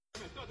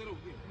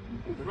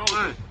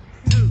One,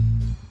 two,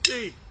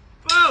 three,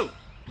 four.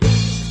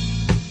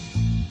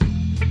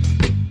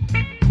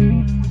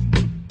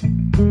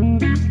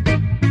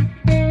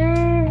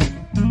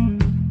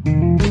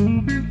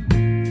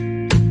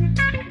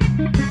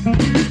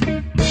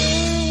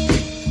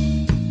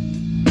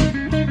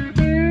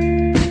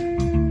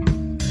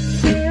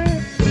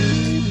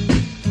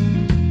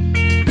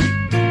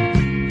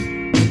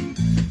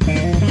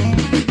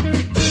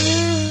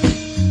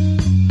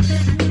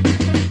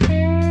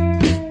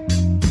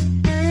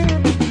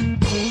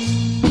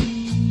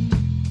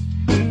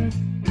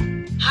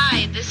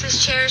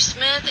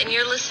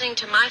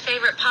 To my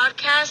favorite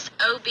podcast,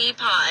 OB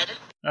Pod.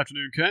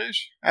 Afternoon,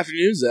 Cash.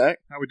 Afternoon, Zach.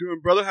 How we doing,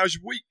 brother? How's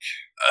your week?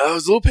 It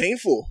was a little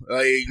painful.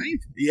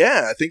 Painful?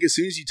 Yeah, I think as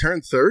soon as you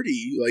turn 30,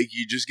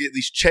 you just get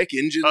these check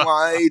engine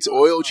lights,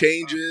 oil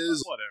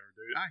changes. Whatever,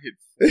 dude. I hit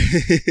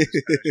 40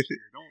 this past year.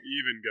 Don't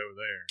even go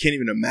there. Can't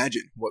even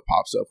imagine what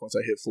pops up once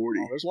I hit 40.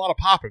 Oh, there's a lot of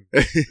popping.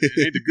 It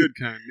ain't the good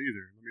kind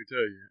either, let me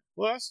tell you.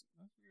 Well, that's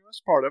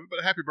part of it,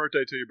 but happy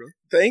birthday to you, bro.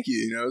 Thank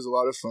you. It was a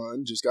lot of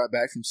fun. Just got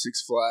back from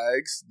Six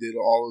Flags, did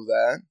all of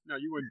that. Now,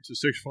 you went to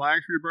Six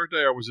Flags for your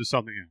birthday, or was it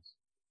something else?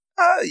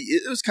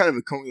 It was kind of a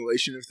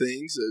accumulation of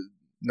things. A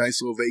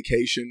nice little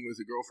vacation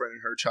with a girlfriend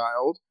and her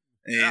child,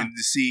 and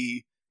to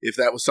see if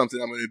that was something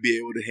I'm going to be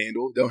able to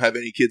handle. Don't have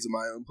any kids of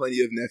my own,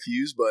 plenty of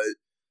nephews, but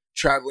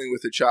traveling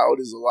with a child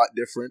is a lot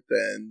different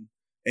than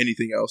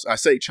anything else. I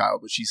say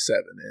child, but she's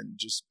 7 and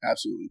just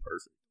absolutely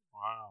perfect.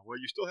 Wow. Well,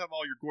 you still have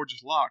all your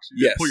gorgeous locks.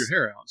 You yes. Pull your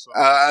hair out. So.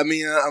 I'm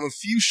a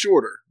few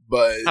shorter,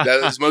 but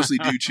that is mostly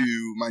due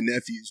to my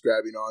nephews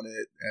grabbing on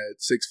it at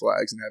Six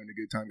Flags and having a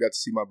good time. Got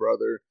to see my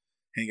brother,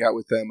 hang out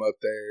with them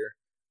up there,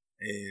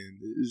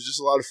 and it was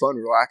just a lot of fun,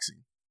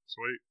 relaxing.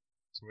 Sweet.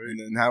 And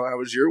then how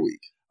was your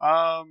week?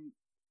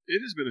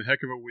 It has been a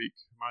heck of a week.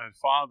 My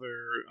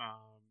father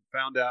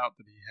found out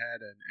that he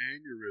had an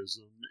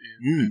aneurysm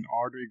in an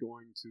artery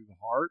going to the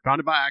heart. Found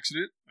it by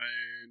accident,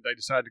 and they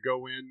decided to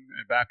go in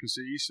at Baptist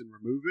East and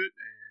remove it,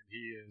 and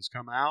he has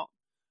come out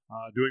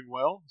doing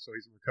well, so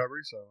he's in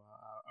recovery, so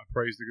I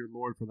praise the good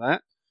Lord for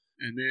that.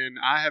 And then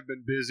I have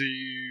been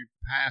busy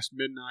past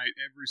midnight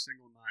every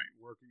single night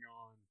working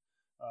on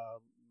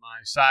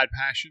my side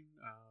passion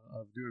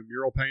of doing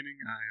mural painting.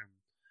 I am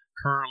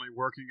currently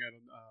working at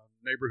a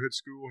neighborhood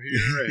school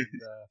here, and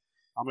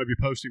I'm going to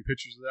be posting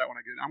pictures of that when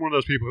I get. I'm one of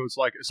those people who it's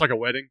like a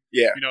wedding.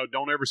 Yeah.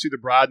 Don't ever see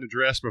the bride in the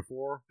dress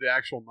before the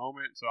actual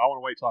moment. So I want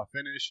to wait till I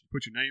finish,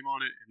 put your name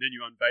on it, and then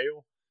you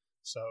unveil.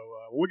 So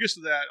when we get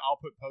to that, I'll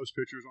post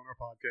pictures on our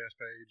podcast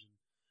page,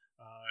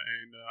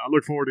 and I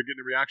look forward to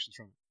getting the reactions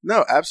from it.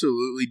 No,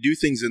 absolutely. Do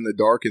things in the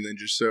dark, and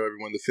then just show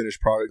everyone the finished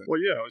product.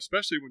 Well, yeah,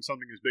 especially when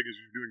something as big as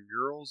you're doing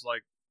murals,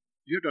 like.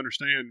 You have to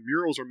understand,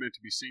 murals are meant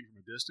to be seen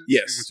from a distance.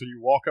 Yes. And so you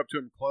walk up to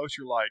them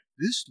close, you're like,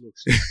 this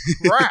looks like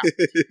crap.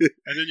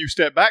 And then you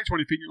step back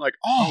 20 feet, and you're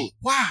like, oh,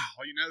 wow.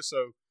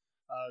 So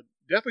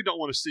definitely don't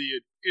want to see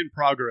it in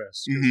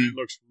progress because it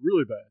looks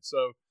really bad.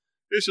 So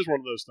it's just one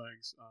of those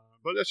things.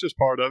 But that's just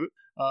part of it.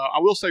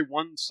 I will say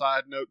one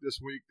side note this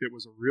week that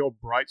was a real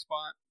bright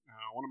spot.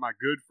 One of my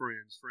good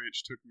friends,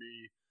 French, took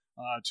me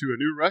to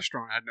a new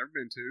restaurant I'd never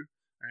been to.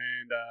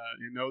 And,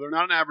 they're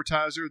not an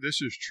advertiser.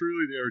 This is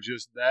truly, they're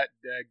just that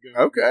daggone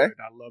okay. good.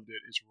 I loved it.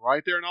 It's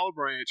right there in Olive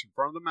Branch in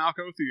front of the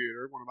Malco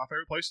Theater, one of my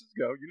favorite places to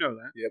go. You know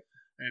that. Yep.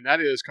 And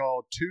that is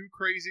called Two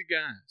Crazy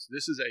Guys.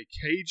 This is a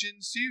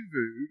Cajun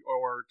seafood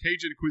or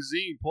Cajun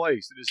cuisine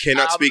place. It is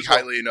cannot speak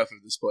highly enough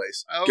of this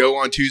place. Oh. Go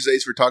on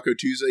Tuesdays for Taco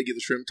Tuesday. Get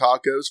the shrimp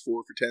tacos,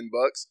 4 for $10.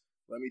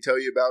 Let me tell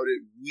you about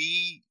it.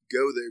 We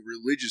go there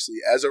religiously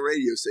as a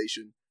radio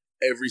station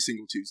every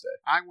single Tuesday.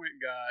 I went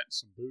and got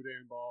some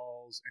boudin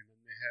balls, and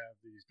then they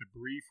have these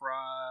debris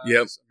fries.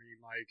 Yep. I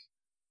mean,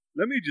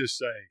 let me just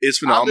say.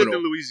 It's phenomenal. I've lived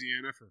in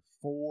Louisiana for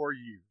 4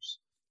 years.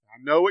 I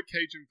know what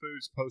Cajun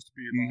food's supposed to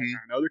be like.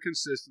 I know the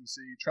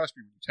consistency. Trust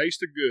me, when you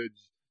taste the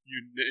goods,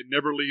 it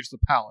never leaves the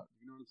palate.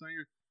 You know what I'm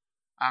saying?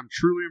 I'm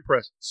truly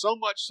impressed. So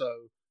much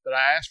so that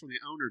I asked for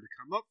the owner to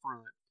come up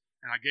front,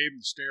 and I gave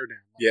him the stare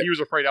down. He was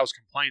afraid I was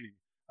complaining.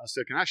 I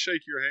said, can I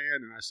shake your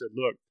hand? And I said,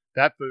 look,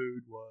 that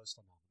food was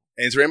phenomenal.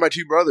 And it's ran by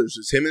 2 brothers.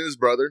 It's him and his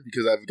brother,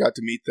 because I've got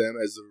to meet them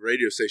as the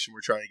radio station. We're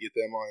trying to get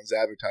them on as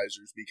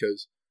advertisers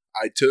because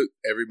I took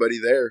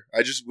everybody there.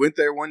 I just went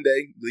there one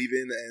day,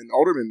 leaving an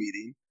alderman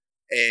meeting,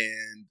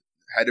 and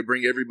had to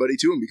bring everybody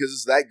to them because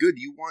it's that good.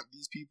 You want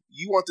these people.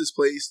 You want this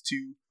place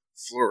to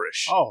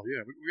flourish. Oh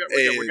yeah,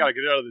 we got to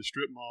get out of the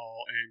strip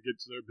mall and get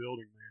to their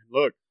building, man.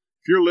 Look.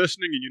 If you're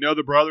listening and you know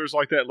the brothers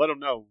like that, let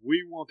them know.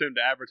 We want them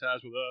to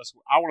advertise with us.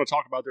 I want to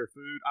talk about their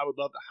food. I would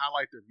love to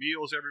highlight their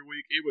meals every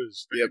week. It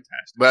was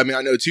fantastic. But I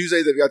know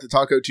Tuesday they've got the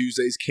Taco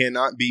Tuesdays,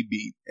 cannot be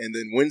beat. And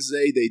then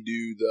Wednesday they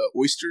do the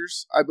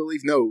oysters, I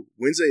believe. No,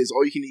 Wednesday is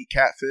all you can eat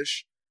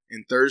catfish.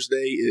 And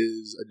Thursday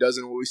is a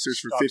dozen oysters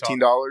for $15.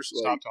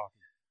 Stop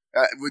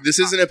talking. This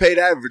isn't a paid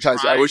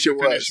advertisement. I wish it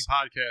was. Finish a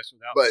podcast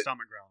without the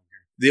stomach growling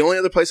here. The only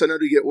other place I know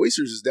to get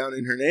oysters is down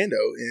in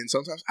Hernando. And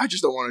sometimes I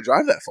just don't want to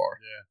drive that far.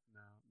 Yeah.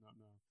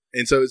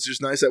 And so it's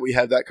just nice that we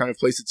have that kind of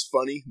place. It's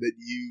funny that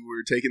you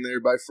were taken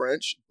there by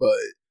French, but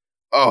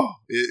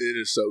Oh, it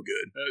is so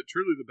good.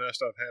 Truly the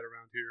best I've had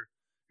around here.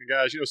 And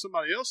guys,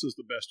 somebody else is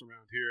the best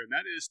around here, and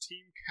that is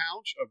Team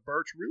Couch of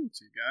Birch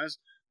Realty, guys.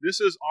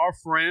 This is our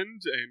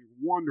friend and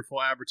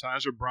wonderful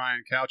advertiser,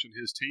 Brian Couch, and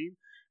his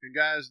team. And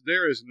guys,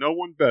 there is no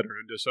one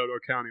better in DeSoto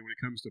County when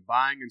it comes to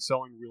buying and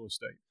selling real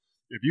estate.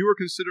 If you are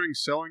considering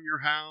selling your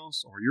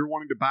house or you're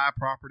wanting to buy a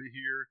property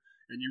here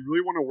and you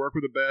really want to work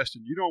with the best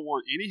and you don't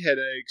want any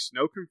headaches,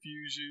 no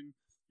confusion,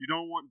 you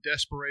don't want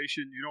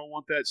desperation, you don't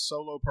want that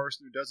solo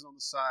person who does it on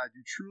the side,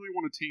 you truly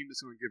want a team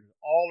that's going to give it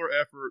all their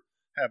effort,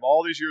 have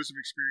all these years of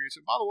experience.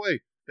 And by the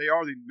way, they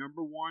are the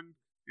number one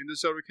in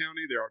DeSoto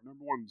County. They are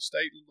number one in the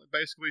state,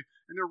 basically,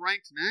 and they're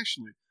ranked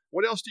nationally.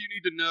 What else do you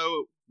need to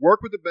know?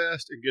 Work with the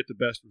best and get the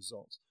best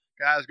results.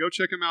 Guys, go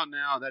check them out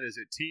now. That is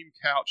at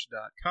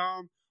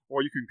teamcouch.com,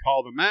 or you can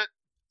call them at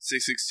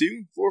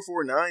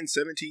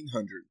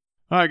 662-449-1700.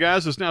 All right,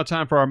 guys, it's now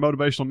time for our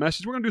motivational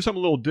message. We're going to do something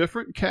a little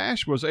different.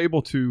 Cash was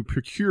able to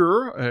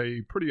procure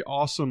a pretty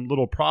awesome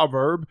little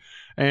proverb,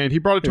 and he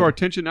brought it to our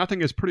attention. I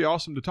think it's pretty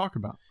awesome to talk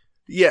about.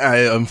 Yeah,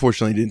 I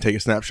unfortunately didn't take a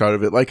snapshot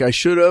of it like I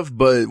should have,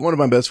 but one of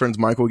my best friends,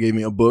 Michael, gave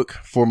me a book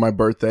for my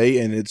birthday,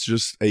 and it's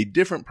just a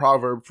different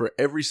proverb for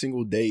every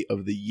single day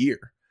of the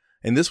year.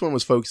 And this one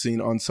was focusing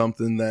on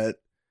something that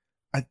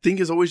I think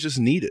is always just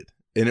needed.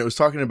 And it was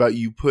talking about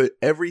you put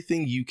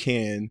everything you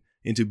can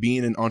into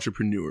being an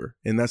entrepreneur,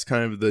 and that's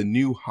kind of the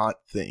new hot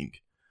thing.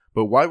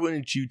 But why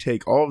wouldn't you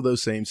take all of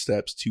those same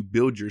steps to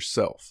build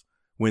yourself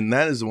when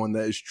that is the one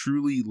that is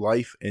truly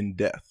life and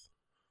death?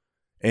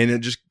 And it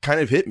just kind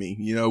of hit me.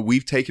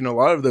 We've taken a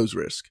lot of those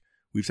risks.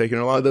 We've taken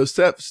a lot of those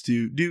steps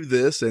to do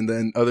this, and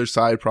then other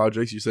side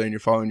projects. You're saying you're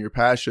following your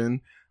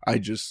passion. I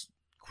just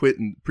quit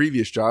a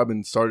previous job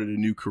and started a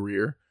new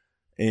career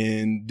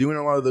and doing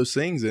a lot of those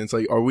things. And it's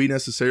like, are we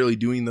necessarily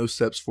doing those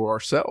steps for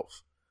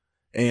ourselves?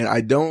 And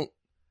I don't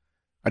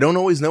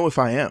always know if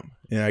I am.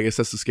 And I guess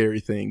that's the scary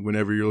thing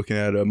whenever you're looking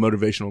at a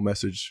motivational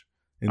message.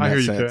 I hear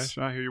you, Cash.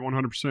 I hear you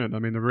 100%. I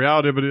mean, the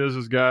reality of it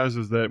is guys,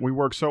 is that we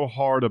work so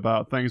hard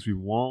about things we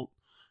want.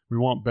 We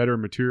want better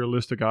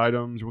materialistic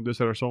items, we want this,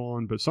 that, or so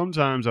on. But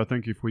sometimes I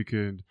think if we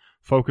could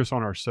focus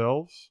on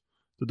ourselves,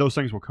 that those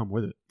things will come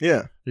with it.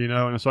 Yeah.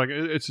 And it's like,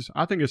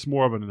 I think it's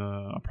more of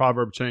a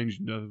proverb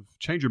change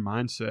your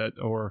mindset,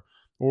 or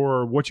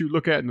what you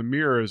look at in the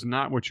mirror is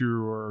not what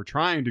you are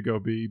trying to go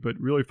be, but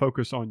really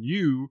focus on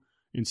you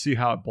and see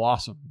how it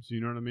blossoms. You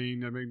know what I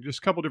mean? Just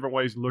a couple different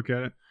ways to look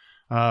at it.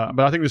 But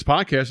I think this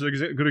podcast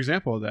is a good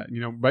example of that.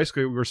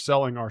 Basically we're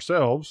selling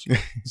ourselves.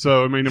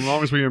 So, as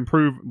long as we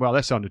improve, well,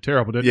 that sounded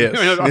terrible, didn't it?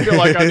 Yes. I feel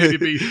like I need to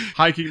be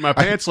hiking my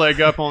pants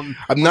leg up on.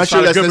 I'm not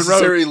sure that's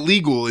necessarily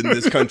legal in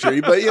this country,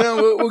 but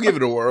we'll give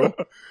it a whirl.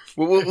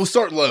 We'll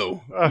start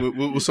low.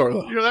 We'll start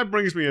low. That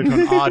brings me into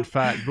an odd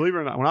fact. Believe it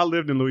or not, when I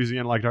lived in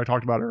Louisiana, like I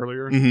talked about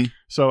earlier,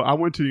 so I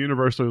went to the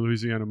University of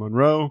Louisiana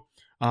Monroe.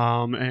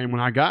 And when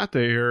I got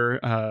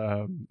there,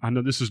 I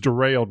know this is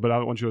derailed, but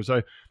I want you to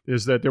say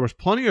is that there was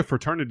plenty of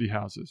fraternity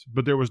houses,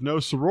 but there was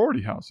no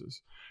sorority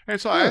houses. And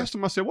so I asked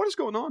them, I said, what is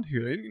going on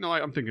here? And,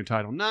 I'm thinking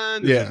Title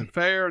IX, this isn't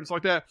fair, and it's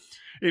like that.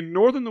 In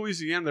northern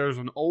Louisiana, there's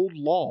an old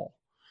law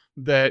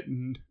that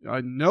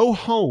no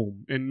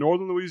home in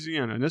northern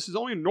Louisiana, and this is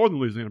only in northern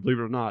Louisiana, believe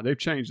it or not, they've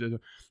changed it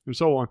and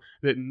so on,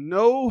 that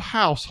no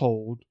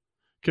household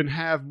can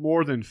have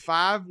more than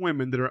 5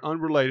 women that are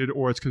unrelated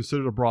or it's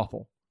considered a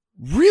brothel.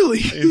 Really?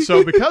 And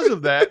so because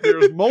of that,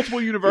 there's multiple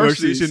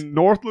universities in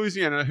North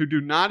Louisiana who do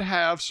not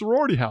have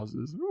sorority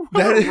houses.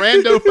 That is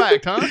rando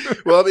fact, huh?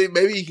 Well,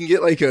 maybe you can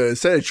get like a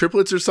set of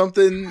triplets or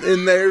something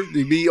in there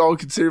to be all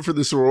considered for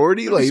the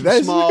sorority. Like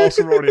that's small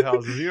sorority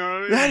houses. You know what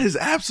I mean? That is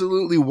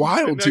absolutely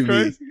wild to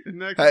me. Isn't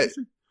that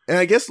crazy? And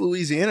I guess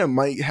Louisiana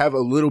might have a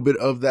little bit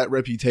of that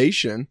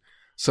reputation.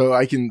 So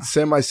I can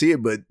semi-see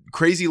it, but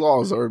crazy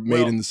laws are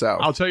made in the South.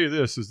 I'll tell you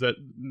this, is that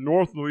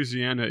North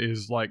Louisiana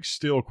is like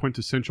still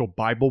quintessential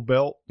Bible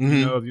Belt, of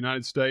the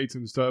United States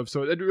and stuff.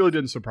 So it really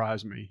didn't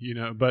surprise me,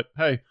 But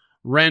hey,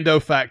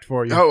 rando fact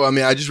for you. Oh,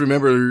 I just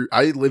remember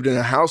I lived in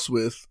a house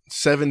with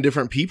 7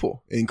 different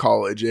people in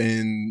college,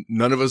 and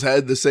none of us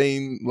had the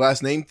same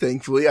last name,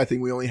 thankfully. I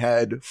think we only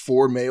had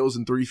 4 males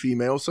and 3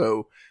 females,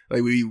 so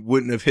like we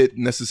wouldn't have hit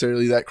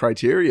necessarily that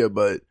criteria,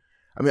 but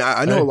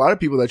I know a lot of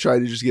people that try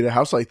to just get a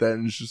house like that,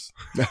 and it's just,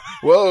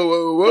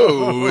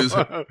 whoa. Is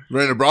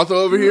running a brothel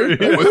over here?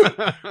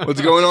 What's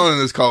going on in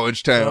this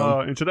college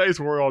town? In today's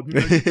world,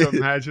 you can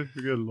imagine.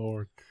 Good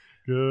Lord.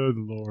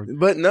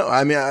 But no,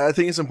 I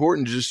think it's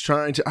important just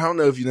trying to, I don't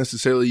know if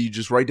you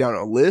just write down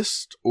a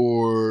list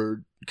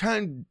or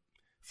kind of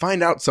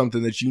find out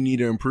something that you need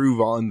to improve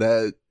on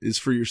that is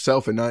for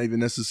yourself and not even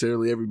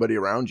necessarily everybody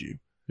around you.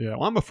 Yeah,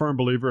 well, I'm a firm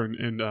believer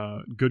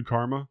in good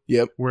karma.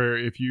 Yep. Where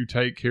if you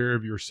take care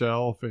of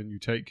yourself and you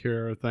take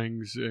care of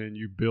things and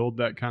you build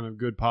that kind of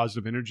good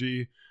positive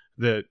energy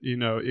that,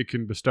 it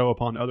can bestow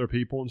upon other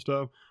people and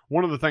stuff.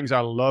 One of the things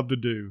I love to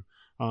do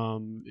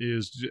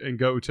is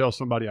go tell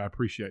somebody I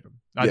appreciate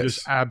them. I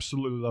just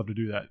absolutely love to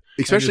do that.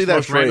 Especially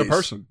that phrase. Random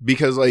person.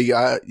 Because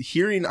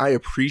hearing I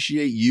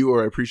appreciate you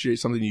or I appreciate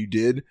something you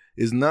did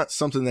is not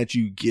something that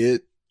you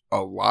get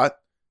a lot.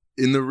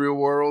 in the real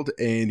world,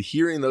 and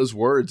hearing those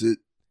words, it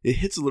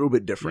hits a little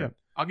bit different. Yeah.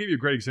 I'll give you a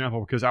great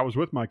example because I was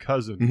with my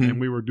cousin and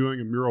we were doing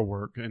a mural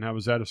work, and I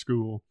was at a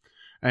school,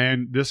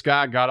 and this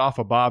guy got off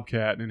a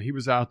Bobcat and he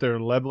was out there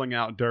leveling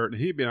out dirt,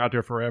 and he'd been out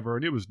there forever,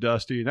 and it was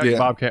dusty, and that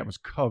Bobcat was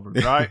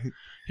covered, right?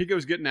 He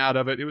goes getting out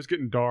of it. It was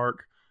getting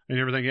dark and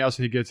everything else,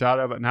 and he gets out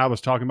of it, and I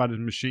was talking about his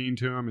machine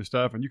to him and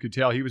stuff, and you could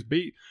tell he was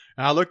beat.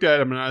 And I looked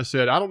at him and I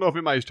said, I don't know if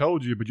anybody's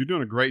told you, but you're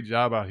doing a great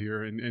job out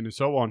here, and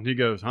so on. And he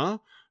goes, huh?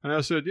 And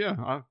I said, yeah,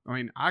 I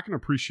mean, I can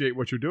appreciate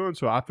what you're doing,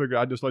 so I figured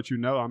I'd just let you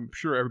know. I'm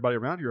sure everybody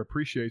around here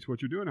appreciates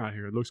what you're doing out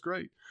here. It looks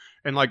great.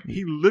 And, like,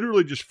 he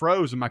literally just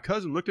froze, and my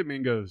cousin looked at me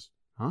and goes,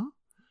 huh?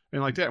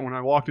 And like that, when I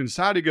walked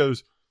inside, he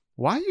goes,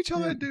 why are you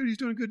telling that dude he's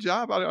doing a good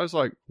job? I was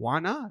like, why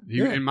not?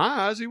 In my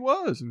eyes, he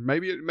was. And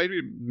maybe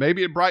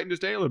it brightened his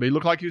day a little bit. He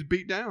looked like he was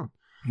beat down.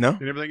 No.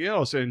 And everything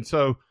else. And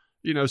so,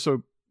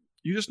 so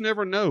you just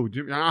never know.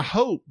 And I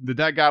hope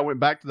that guy went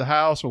back to the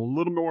house with a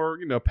little more,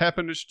 pep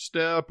in his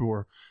step,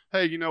 or,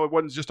 hey, it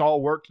wasn't just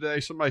all work today.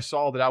 Somebody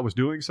saw that I was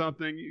doing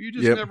something. You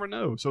just never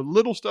know. So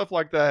little stuff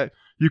like that,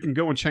 you can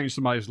go and change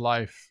somebody's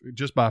life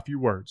just by a few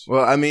words.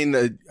 Well, I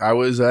mean, I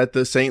was at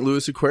the St.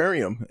 Louis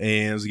Aquarium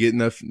and I was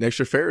getting an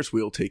extra Ferris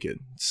wheel ticket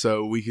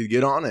so we could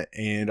get on it.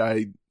 And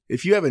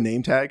if you have a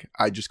name tag,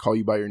 I just call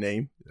you by your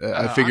name.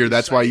 I figure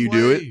that's why you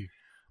do it.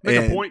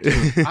 Make a point to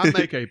it. I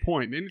make a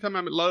point. Anytime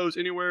I'm at Lowe's,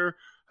 anywhere,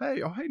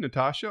 hey,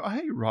 Natasha,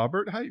 hey,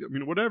 Robert, hey,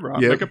 whatever. I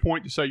make a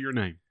point to say your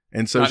name.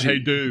 And so hey,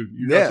 dude,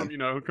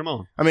 come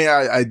on. I mean,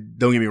 I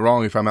don't get me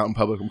wrong. If I'm out in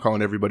public, I'm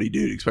calling everybody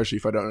dude, especially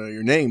if I don't know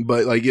your name.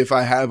 But like, if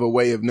I have a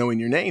way of knowing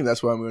your name,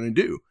 that's what I'm going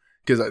to do,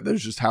 because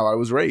that's just how I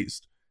was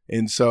raised.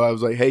 And so I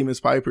was like, hey, Miss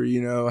Piper,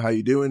 how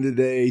you doing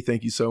today?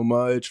 Thank you so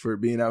much for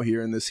being out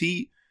here in this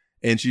heat.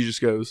 And she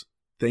just goes,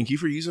 thank you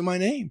for using my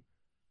name.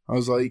 I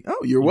was like,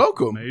 oh, you're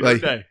welcome.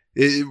 Like,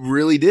 it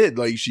really did.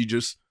 Like, she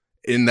just,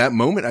 in that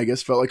moment, I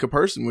guess, felt like a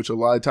person, which a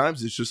lot of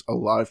times it's just a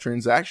lot of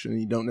transaction and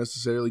you don't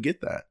necessarily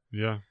get that.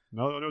 Yeah.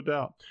 No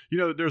doubt.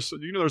 There's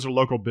a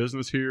local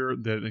business here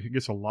that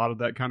gets a lot of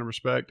that kind of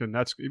respect, and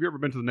that's. Have you ever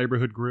been to the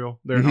Neighborhood Grill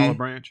there in Olive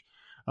Branch?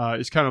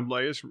 It's kind of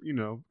like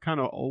kind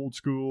of old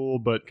school,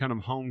 but kind of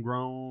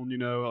homegrown.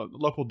 A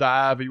local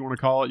dive, if you want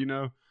to call it.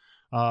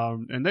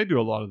 And they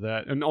do a lot of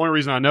that. And the only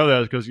reason I know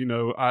that is because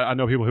I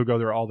know people who go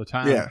there all the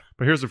time. Yeah.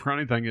 But here's the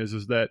funny thing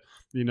is that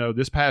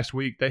this past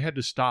week they had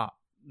to stop.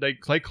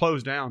 They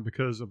closed down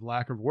because of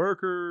lack of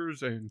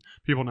workers and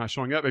people not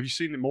showing up. Have you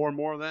seen more and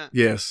more of that?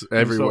 Yes,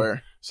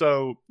 everywhere.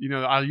 So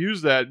I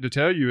use that to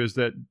tell you is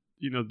that,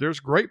 there's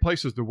great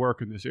places to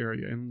work in this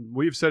area. And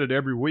we've said it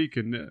every week.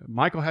 And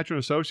Michael Hatcher &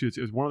 Associates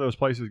is one of those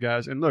places,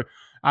 guys. And look,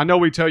 I know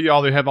we tell you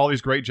all they have all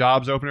these great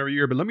jobs open every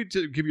year, but let me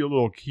give you a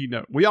little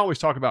keynote. We always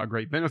talk about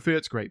great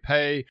benefits, great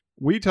pay.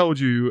 We told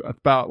you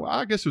about,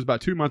 I guess it was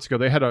about 2 months ago,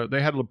 they had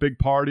a big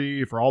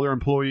party for all their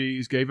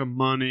employees, gave them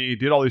money,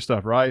 did all this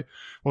stuff, right?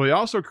 Well, they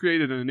also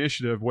created an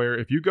initiative where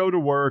if you go to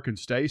work and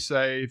stay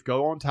safe,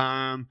 go on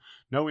time,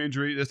 no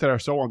injury, this, that, or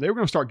so on, they were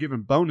going to start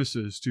giving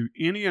bonuses to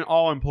any and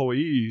all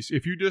employees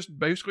if you just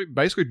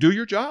basically do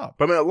your job.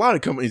 But I mean, a lot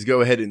of companies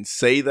go ahead and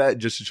say that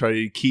just to try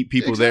to keep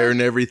people there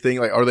and everything.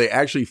 Like, are they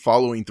actually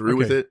following through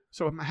with it?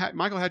 So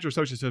Michael Hatcher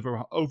Associates has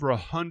over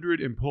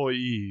 100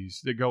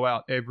 employees that go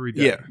out every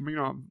day. Yeah.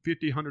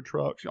 50, 100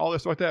 trucks, all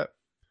this like that.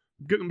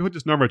 Put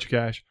this number at your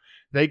cash.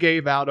 They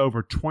gave out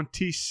over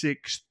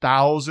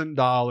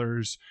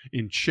 $26,000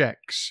 in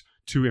checks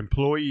to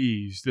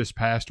employees this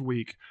past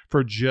week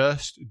for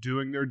just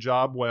doing their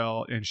job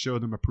well and show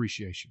them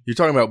appreciation. You're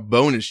talking about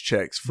bonus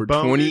checks for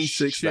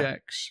 26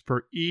 checks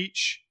for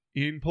each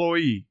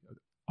employee.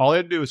 All they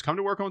had to do is come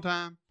to work on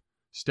time,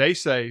 stay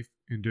safe,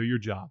 and do your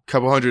job.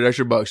 Couple $100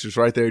 extra bucks just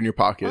right there in your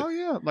pocket. Oh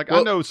yeah,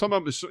 I know some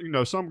of them.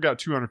 Some got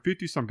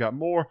 250, some got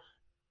more.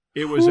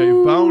 It was a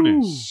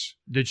bonus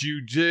that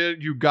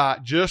you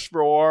got just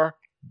for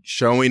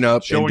showing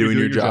up and doing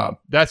your job.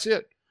 That's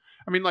it.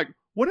 I mean,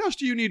 what else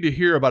do you need to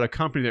hear about a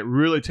company that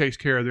really takes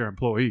care of their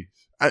employees?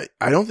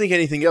 I don't think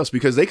anything else,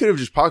 because they could have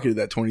just pocketed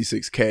that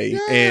 $26K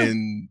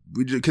and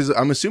because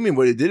I'm assuming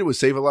what it did was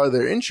save a lot of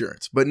their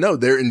insurance. But no,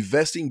 they're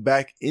investing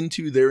back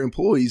into their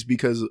employees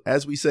because,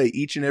 as we say,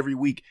 each and every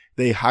week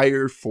they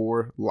hire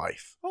for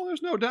life. Oh,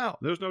 there's no doubt.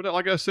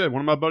 Like I said, one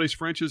of my buddies,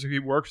 French's, he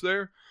works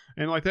there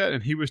and like that.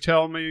 And he was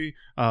telling me,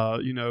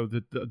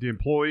 that the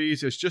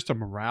employees, it's just a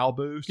morale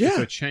boost. Yeah. It's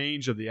a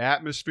change of the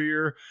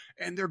atmosphere,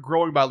 and they're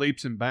growing by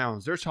leaps and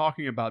bounds. They're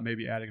talking about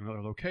maybe adding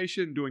another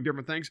location, doing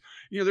different things.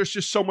 There's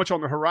just so much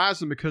on the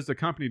horizon because the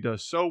company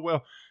does so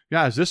well.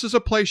 Guys, this is a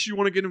place you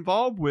want to get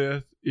involved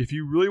with if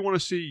you really want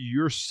to see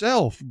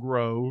yourself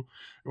grow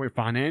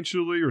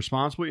financially,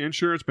 responsibly,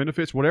 insurance,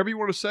 benefits, whatever you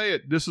want to say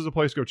it. This is a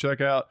place to go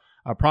check out.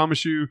 I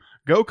promise you,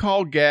 go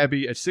call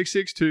Gabby at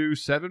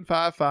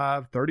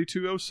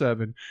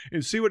 662-755-3207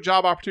 and see what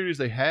job opportunities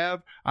they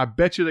have. I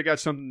bet you they got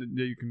something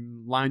that you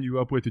can line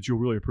you up with that you'll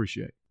really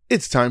appreciate.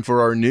 It's time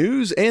for our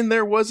news, and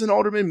there was an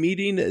alderman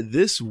meeting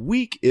this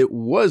week. It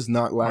was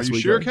not last week. Are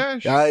you sure,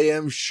 Cash? I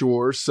am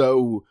sure.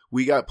 So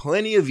we got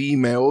plenty of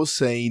emails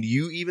saying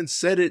you even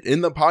said it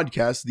in the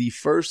podcast, the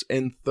first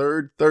and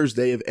third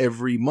Thursday of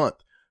every month.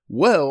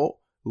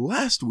 Well,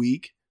 last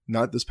week,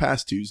 not this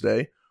past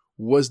Tuesday,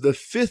 was the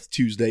 5th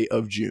Tuesday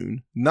of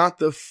June, not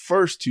the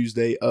first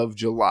Tuesday of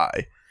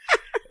July.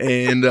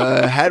 And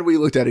had we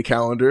looked at a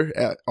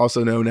calendar,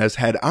 also known as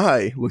had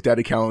I looked at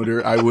a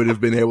calendar, I would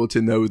have been able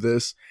to know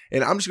this.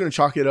 And I'm just going to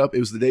chalk it up. It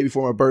was the day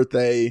before my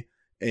birthday,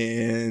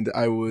 and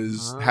I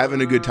was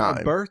having a good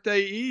time.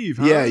 Birthday Eve,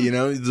 huh? Yeah, you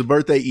know, it's a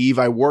birthday eve.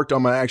 I worked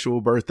on my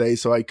actual birthday,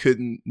 so I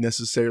couldn't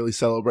necessarily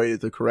celebrate it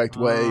the correct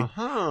way.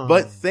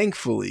 But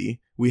thankfully,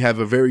 we have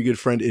a very good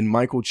friend in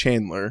Michael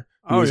Chandler,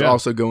 who is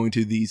also going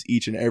to these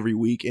each and every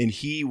week, and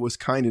he was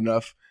kind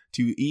enough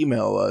to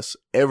email us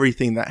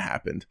everything that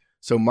happened.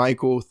 So,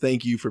 Michael,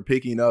 thank you for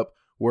picking up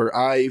where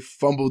I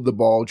fumbled the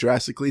ball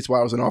drastically. It's why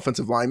I was an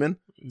offensive lineman.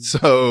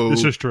 So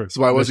this is true. That's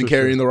why I wasn't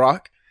carrying the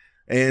rock.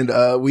 And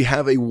we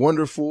have a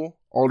wonderful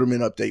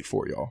alderman update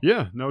for y'all.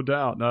 Yeah, no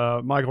doubt.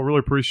 Michael, really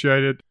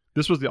appreciate it.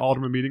 This was the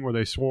alderman meeting where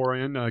they swore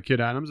in Kid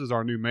Adams as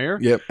our new mayor.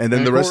 Yep, and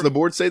then the rest of the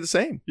board say the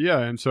same. Yeah,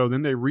 and so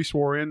then they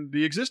re-swore in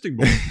the existing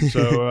board.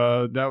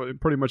 So that was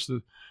pretty much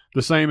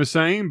the same as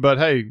same. But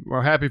hey,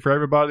 we're happy for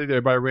everybody.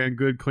 Everybody ran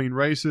good, clean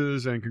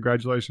races, and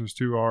congratulations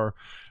to our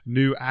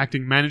new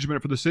acting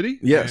management for the city.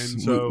 Yes,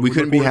 and so we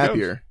couldn't be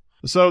happier.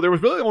 So there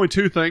was really only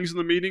two things in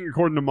the meeting,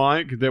 according to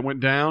Mike, that went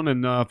down.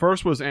 And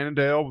first was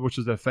Annandale, which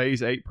is the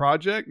Phase 8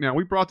 project. Now,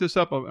 we brought this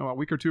up a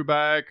week or two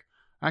back.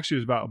 Actually, it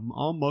was about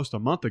almost a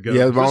month ago.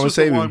 Yeah, this was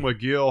the one where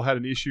Gil had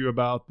an issue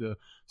about the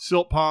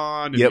silt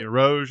pond and the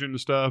erosion and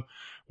stuff.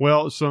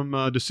 Well,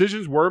 some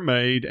decisions were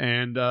made,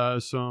 and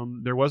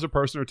there was a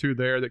person or two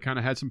there that kind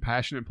of had some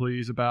passionate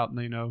pleas about,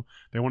 they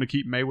want to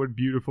keep Maywood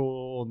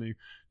beautiful and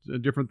the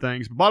different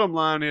things. But bottom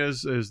line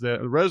is that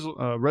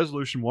a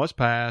resolution was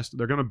passed.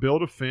 They're going to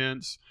build a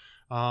fence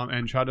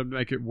and try to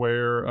make it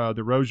where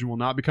the erosion will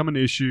not become an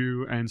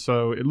issue. And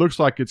so it looks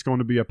like it's going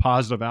to be a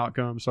positive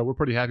outcome. So we're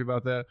pretty happy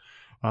about that.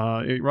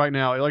 Right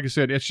now, like I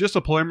said, it's just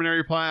a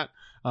preliminary plat.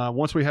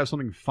 Once we have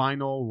something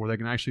final where they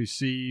can actually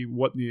see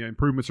what the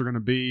improvements are going to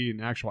be and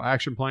the actual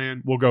action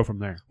plan, we'll go from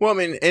there. Well, I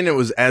mean, and it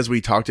was, as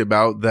we talked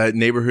about, that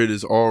neighborhood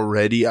is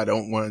already, I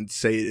don't want to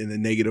say it in a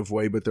negative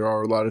way, but there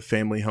are a lot of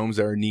family homes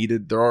that are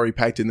needed. They're already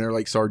packed in there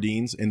like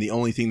sardines. And the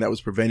only thing that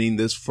was preventing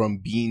this from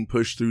being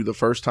pushed through the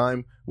first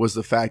time was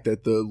the fact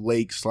that the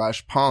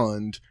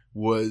lake/pond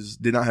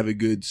did not have a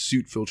good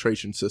soot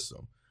filtration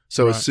system.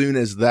 So as soon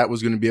as that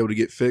was going to be able to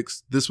get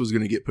fixed, this was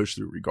going to get pushed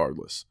through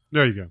regardless.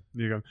 There you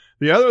go.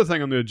 The other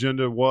thing on the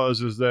agenda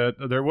is that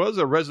there was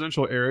a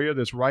residential area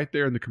that's right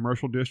there in the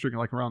commercial district,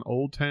 like around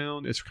Old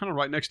Town. It's kind of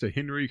right next to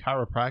Henry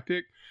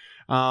Chiropractic.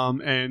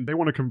 And they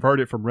want to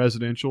convert it from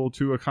residential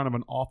to a kind of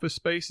an office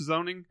space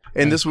zoning.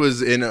 And this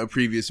was in a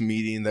previous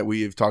meeting that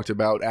we have talked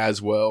about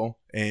as well.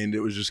 And it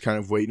was just kind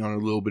of waiting on a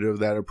little bit of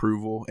that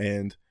approval.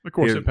 And of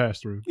course, it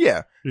passed through.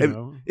 Yeah.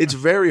 It's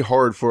very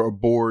hard for a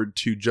board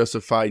to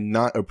justify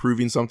not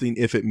approving something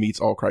if it meets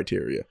all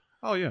criteria.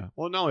 Oh, yeah.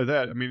 Well, not only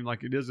that, I mean,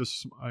 like, it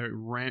is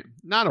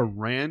not a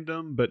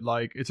random, but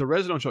like it's a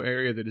residential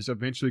area that is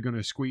eventually going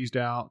to squeezed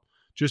out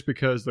just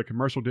because the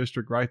commercial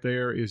district right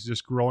there is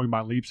just growing by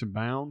leaps and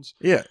bounds.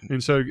 Yeah.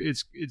 And so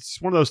it's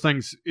one of those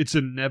things, it's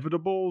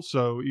inevitable.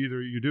 So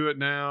either you do it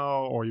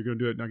now or you're going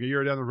to do it like a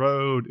year down the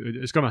road.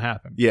 It's going to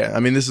happen. Yeah.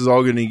 I mean, this is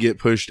all going to get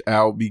pushed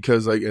out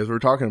because, like, as we're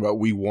talking about,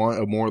 we want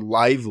a more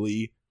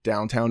lively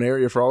downtown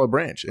area for Olive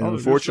Branch. And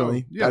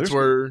unfortunately, that's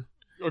where...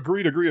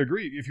 Agreed.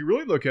 If you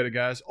really look at it,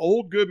 guys,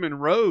 Old Goodman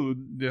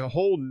Road, the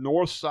whole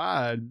north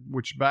side,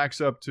 which backs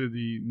up to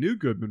the new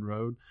Goodman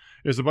Road,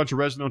 is a bunch of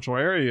residential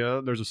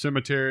area. There's a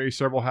cemetery,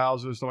 several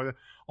houses, stuff like that.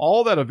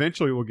 All that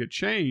eventually will get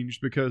changed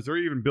because they're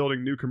even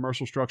building new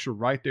commercial structure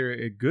right there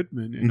at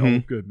Goodman and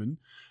Old Goodman,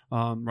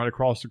 right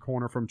across the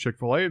corner from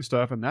Chick-fil-A and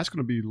stuff. And that's going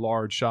to be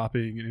large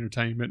shopping and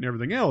entertainment and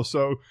everything else.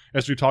 So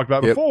as we talked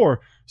about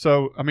before,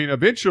 so, I mean,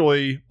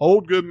 eventually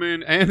Old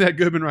Goodman and that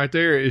Goodman right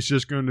there is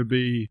just going to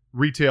be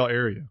retail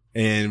area.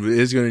 And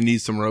it's going to need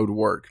some road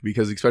work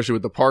because especially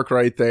with the park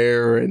right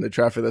there and the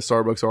traffic that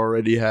Starbucks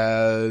already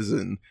has.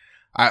 And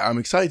I'm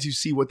excited to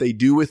see what they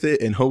do with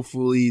it, and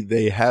hopefully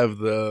they have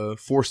the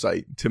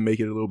foresight to make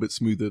it a little bit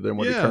smoother than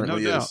what it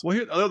currently is. Well,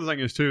 the other thing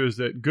is, too, is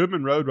that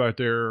Goodman Road right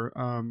there,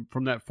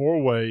 from that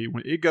four-way,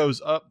 when it goes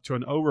up to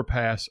an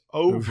overpass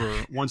over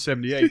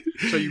 178,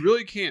 so you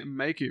really can't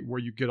make it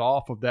where you get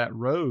off of that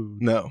road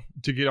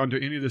to get onto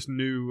any of this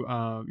new,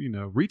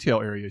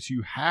 retail areas.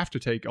 You have to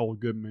take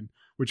Old Goodman,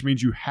 which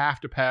means you have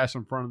to pass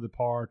in front of the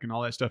park and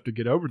all that stuff to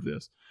get over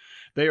this.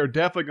 They are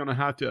definitely going to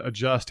have to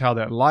adjust how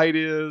that light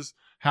is,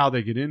 how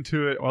they get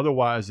into it.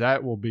 Otherwise,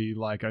 that will be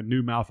like a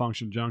new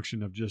malfunction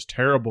junction of just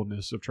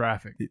terribleness of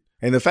traffic.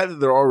 And the fact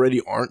that there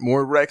already aren't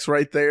more wrecks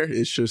right there,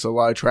 it's just a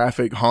lot of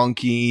traffic,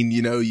 honking,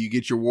 you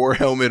get your war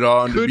helmet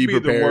on to be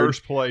prepared. Could be the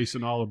worst place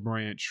in Olive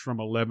Branch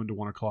from 11 to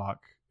 1 o'clock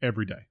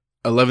every day.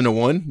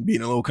 11-1,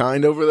 being a little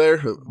kind over there.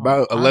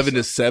 About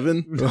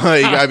 11-7.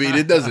 Like, I mean,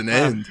 it doesn't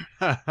end.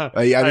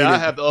 I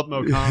have the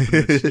utmost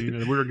confidence.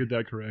 We're gonna get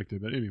that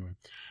corrected. But anyway,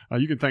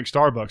 you can thank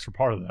Starbucks for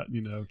part of that.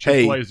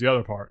 Chick-fil-A is the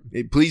other part.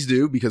 Please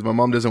do, because my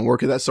mom doesn't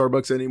work at that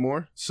Starbucks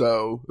anymore.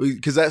 So,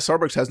 because that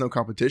Starbucks has no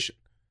competition.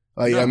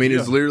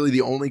 It's literally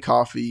the only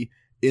coffee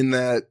in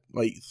that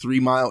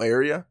 3-mile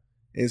area.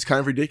 And it's kind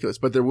of ridiculous,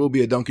 but there will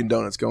be a Dunkin'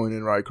 Donuts going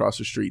in right across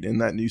the street in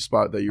that new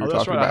spot that you were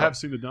talking about. I have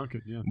seen the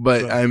Dunkin', yeah.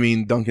 But,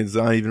 Dunkin's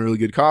not even really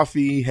good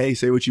coffee. Hey,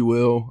 say what you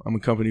will. I'm a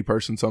company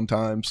person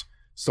sometimes.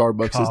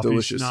 Starbucks is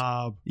delicious.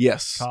 Snob.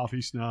 Yes.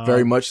 Coffee snob.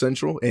 Very much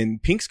central.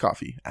 And Pink's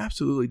coffee,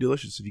 absolutely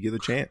delicious if you get a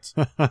chance.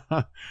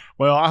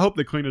 Well, I hope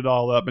they clean it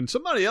all up. And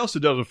somebody else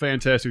that does a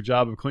fantastic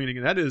job of cleaning,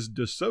 and that is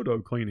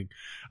DeSoto Cleaning.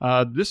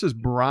 This is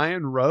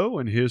Brian Rowe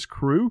and his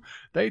crew.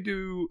 They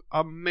do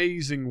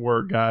amazing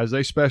work, guys.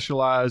 They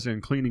specialize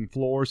in cleaning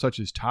floors such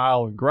as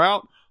tile and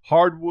grout,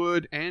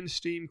 hardwood, and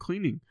steam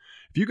cleaning.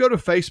 If you go to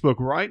Facebook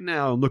right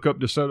now and look up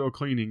DeSoto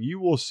Cleaning, you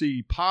will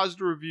see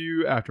positive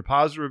review after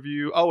positive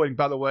review. Oh, and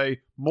by the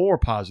way, more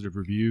positive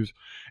reviews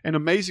and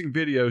amazing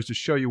videos to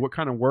show you what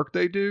kind of work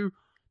they do.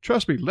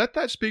 Trust me, let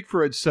that speak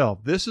for itself.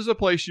 This is a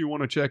place you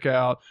want to check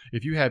out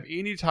if you have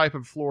any type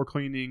of floor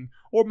cleaning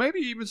or maybe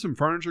even some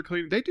furniture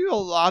cleaning. They do a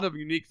lot of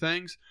unique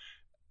things.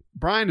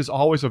 Brian is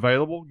always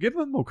available. Give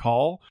them a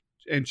call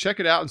and check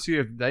it out and see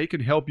if they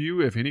can help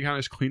you if any kind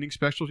of cleaning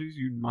specialties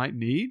you might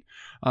need.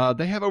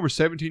 They have over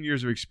 17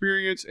 years of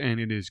experience, and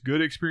it is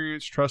good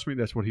experience. Trust me,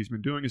 that's what he's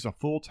been doing. He's a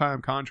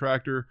full-time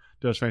contractor,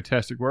 does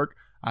fantastic work.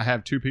 I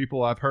have 2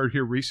 people I've heard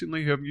here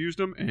recently who have used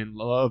them and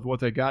loved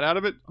what they got out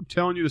of it. I'm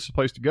telling you, this is a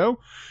place to go.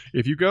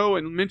 If you go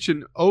and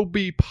mention OB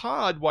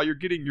Pod while you're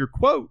getting your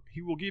quote,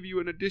 he will give you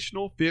an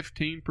additional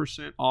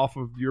 15% off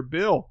of your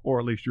bill, or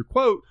at least your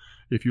quote,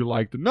 if you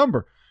like the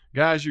number.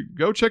 Guys, you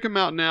go check them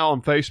out now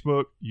on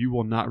Facebook. You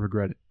will not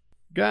regret it.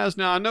 Guys,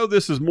 now I know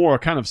this is more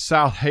kind of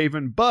South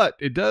Haven, but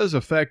it does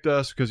affect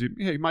us because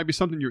it might be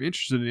something you're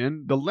interested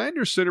in. The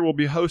Lander Center will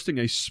be hosting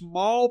a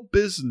small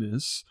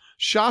business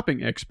shopping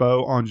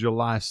expo on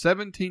July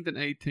 17th and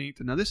 18th.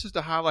 And now this is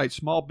to highlight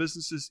small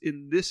businesses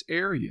in this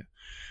area.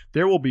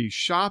 There will be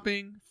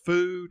shopping,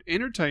 food,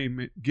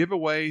 entertainment,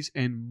 giveaways,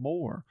 and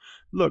more.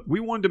 Look,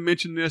 we wanted to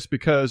mention this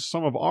because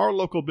some of our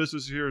local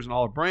businesses here in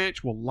Olive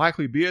Branch will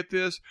likely be at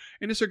this,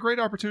 and it's a great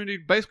opportunity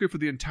basically for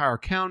the entire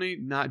county,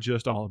 not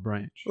just Olive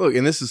Branch. Look,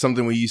 and this is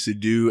something we used to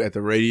do at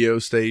the radio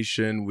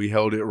station. We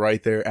held it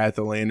right there at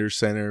the Lander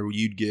Center.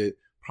 You'd get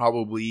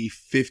probably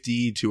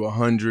 50 to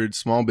 100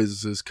 small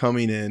businesses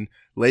coming in,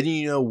 letting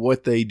you know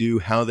what they do,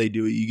 how they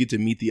do it. You get to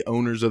meet the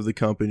owners of the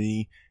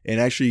company and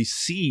actually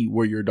see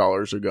where your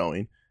dollars are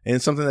going. And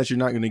it's something that you're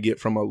not going to get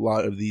from a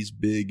lot of these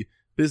big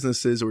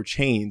businesses or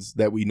chains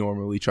that we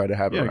normally try to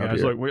have around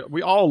guys, here. Look,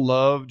 we all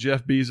love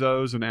Jeff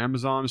Bezos and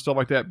Amazon and stuff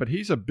like that, but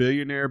he's a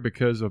billionaire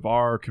because of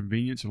our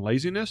convenience and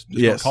laziness.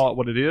 Just Yes. call it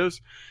what it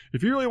is.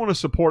 If you really want to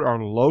support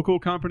our local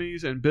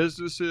companies and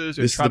businesses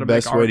and This is try the to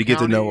best make our way to get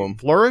to know county 'em.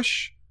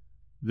 flourish,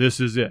 this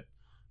is it.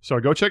 So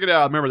go check it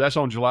out. Remember, that's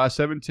on July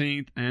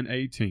 17th and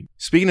 18th.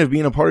 Speaking of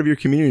being a part of your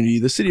community,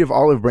 the city of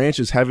Olive Branch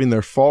is having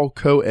their fall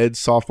co-ed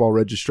softball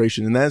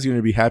registration, and that is going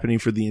to be happening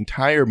for the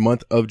entire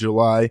month of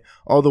July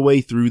all the way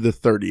through the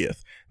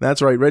 30th.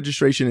 That's right,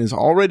 registration is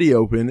already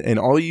open, and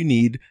all you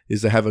need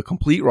is to have a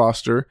complete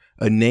roster,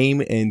 a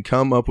name, and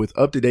come up with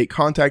up-to-date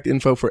contact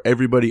info for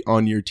everybody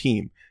on your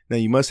team. Now,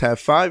 you must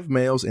have 5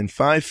 males and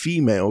 5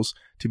 females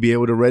to be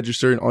able to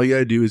register, and all you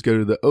got to do is go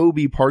to the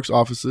OB Parks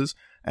offices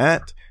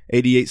at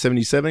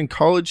 8877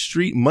 College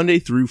Street, Monday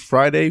through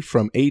Friday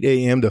from 8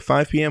 a.m. to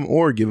 5 p.m.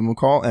 or give them a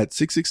call at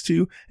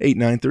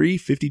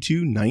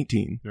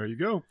 662-893-5219. There you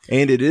go.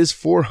 And it is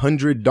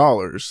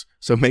 $400.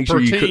 So make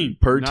Per sure team,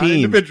 per not team.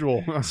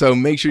 individual. So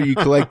make sure you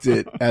collect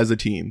it as a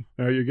team.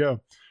 There you go.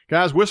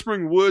 Guys,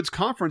 Whispering Woods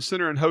Conference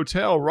Center and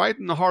Hotel, right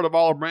in the heart of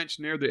Olive Branch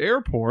near the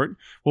airport,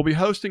 will be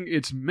hosting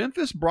its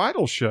Memphis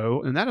Bridal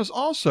Show, and that is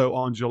also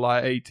on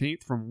July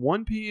 18th from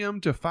 1 p.m.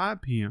 to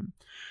 5 p.m.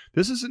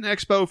 This is an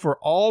expo for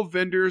all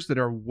vendors that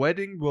are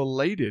wedding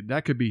related.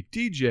 That could be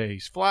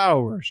DJs,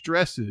 flowers,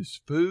 dresses,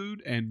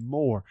 food, and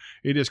more.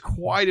 It is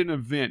quite an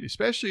event,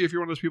 especially if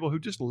you're one of those people who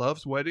just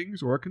loves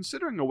weddings or are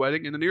considering a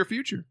wedding in the near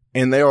future.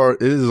 And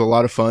it is a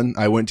lot of fun.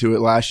 I went to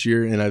it last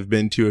year and I've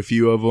been to a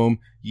few of them.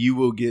 You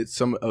will get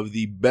some of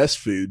the best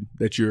food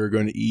that you're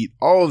going to eat,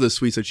 all of the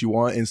sweets that you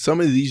want. And some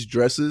of these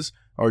dresses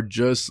are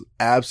just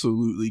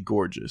absolutely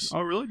gorgeous.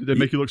 Oh, really? Did they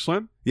make you look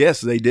slim?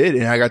 Yes, they did.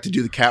 And I got to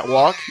do the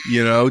catwalk,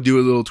 do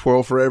a little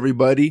twirl for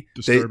everybody.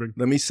 Disturbing.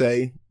 Let me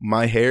say,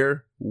 my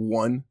hair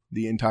won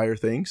the entire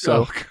thing.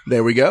 So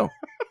There we go.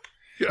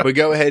 Yeah. But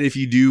go ahead if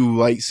you do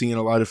like seeing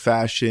a lot of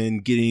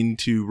fashion, getting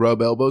to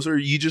rub elbows, or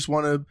you just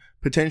want to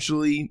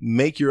potentially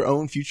make your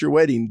own future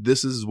wedding.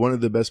 This is one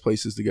of the best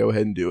places to go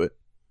ahead and do it.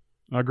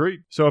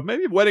 Agreed. So if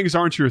maybe weddings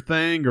aren't your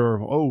thing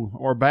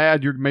or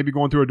bad, you're maybe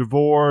going through a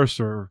divorce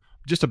or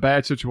just a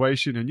bad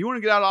situation and you want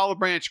to get out of Olive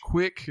Branch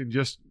quick and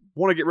just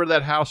want to get rid of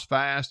that house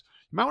fast,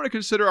 You might want to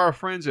consider our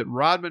friends at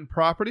Rodman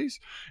Properties.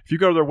 If you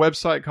go to their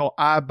website called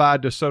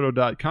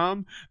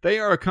iBuyDeSoto.com, they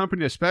are a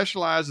company that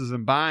specializes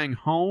in buying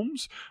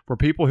homes for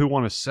people who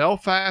want to sell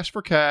fast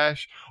for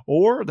cash,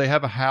 or they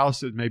have a house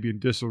that may be in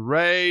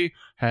disarray,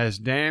 has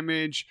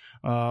damage,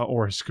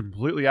 or is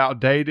completely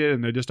outdated,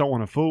 and they just don't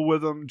want to fool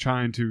with them,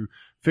 trying to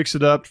fix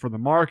it up for the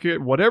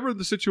market. Whatever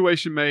the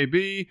situation may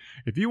be,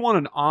 if you want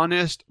an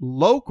honest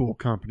local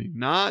company,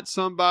 not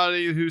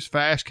somebody who's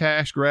fast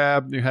cash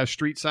grab, who has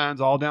street signs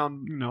all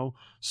down,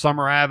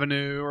 Summer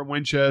Avenue or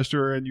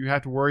Winchester, and you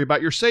have to worry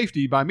about your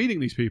safety by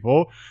meeting these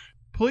people,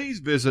 please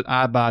visit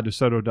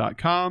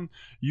iBuyDeSoto.com.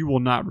 You will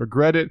not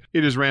regret it.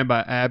 It is ran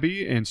by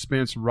Abby and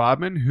Spence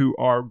Rodman, who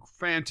are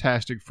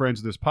fantastic friends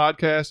of this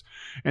podcast,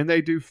 and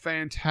they do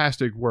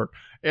fantastic work.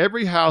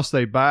 Every house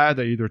they buy,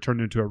 they either turn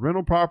into a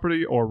rental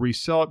property or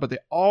resell it, but they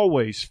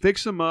always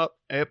fix them up,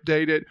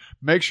 update it,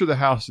 make sure the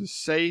house is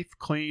safe,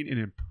 clean, and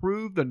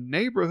improve the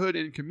neighborhood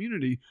and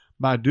community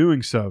by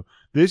doing so.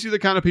 These are the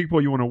kind of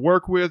people you want to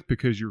work with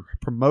because you're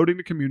promoting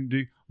the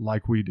community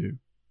like we do.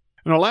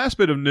 In our last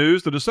bit of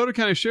news, the DeSoto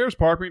County Sheriff's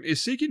Department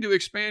is seeking to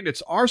expand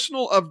its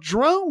arsenal of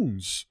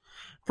drones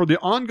for the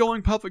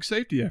ongoing public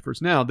safety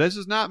efforts. Now, this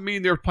does not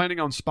mean they're planning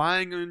on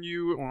spying on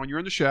you when you're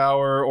in the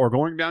shower or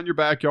going down your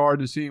backyard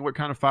and seeing what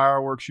kind of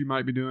fireworks you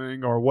might be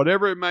doing or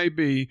whatever it may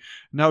be.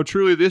 No,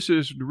 truly, this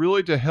is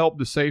really to help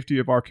the safety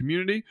of our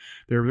community.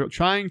 They're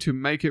trying to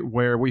make it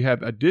where we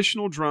have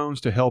additional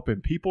drones to help in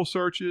people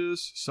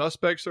searches,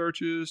 suspect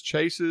searches,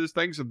 chases,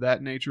 things of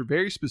that nature,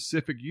 very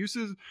specific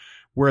uses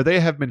where they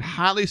have been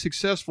highly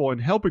successful in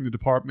helping the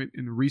department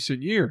in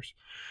recent years.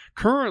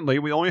 Currently,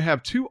 we only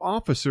have 2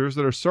 officers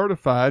that are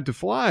certified to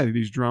fly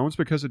these drones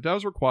because it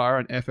does require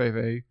an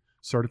FAA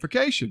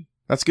certification.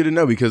 That's good to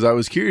know because I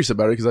was curious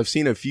about it because I've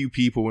seen a few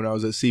people when I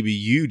was at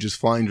CBU just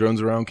flying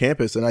drones around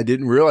campus, and I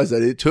didn't realize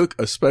that it took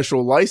a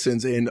special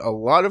license and a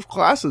lot of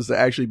classes to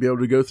actually be able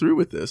to go through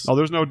with this. Oh,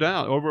 there's no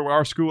doubt. Over at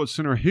our school at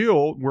Center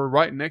Hill, we're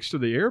right next to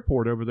the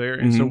airport over there,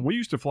 and so we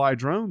used to fly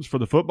drones for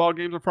the football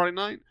games on Friday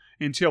night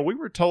until we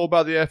were told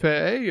by the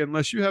FAA,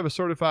 unless you have a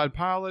certified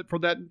pilot for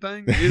that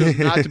thing, it is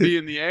not to be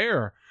in the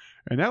air.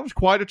 And that was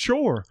quite a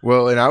chore.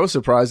 Well, and I was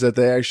surprised that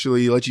they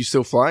actually let you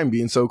still fly and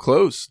being so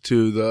close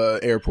to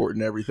the airport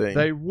and everything.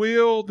 They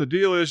will. The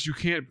deal is you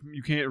can't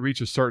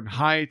reach a certain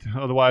height,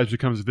 otherwise it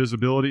becomes a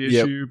visibility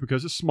issue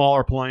because it's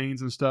smaller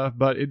planes and stuff.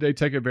 But they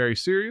take it very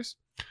serious.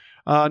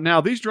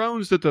 Now, these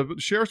drones that the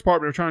Sheriff's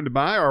Department are trying to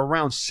buy are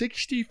around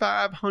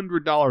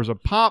 $6,500 a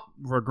pop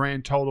for a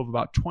grand total of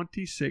about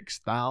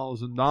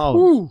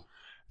 $26,000.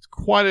 It's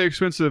quite an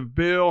expensive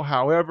bill.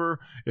 However,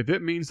 if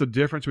it means the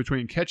difference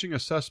between catching a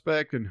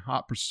suspect in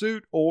hot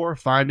pursuit or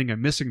finding a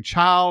missing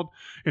child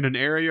in an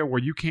area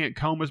where you can't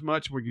comb as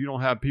much, where you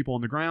don't have people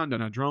on the ground,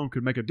 and a drone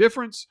could make a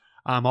difference,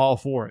 I'm all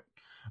for it.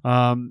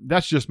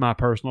 That's just my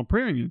personal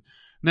opinion.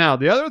 Now,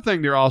 the other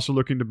thing they're also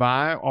looking to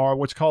buy are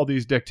what's called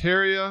these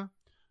Dicteria,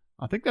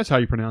 I think that's how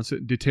you pronounce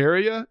it,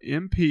 Dicteria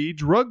MP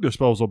drug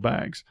disposal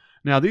bags.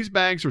 Now, these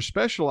bags are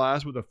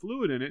specialized with a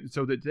fluid in it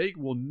so that they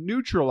will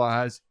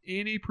neutralize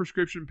any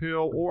prescription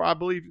pill or, I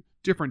believe,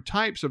 different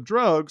types of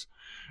drugs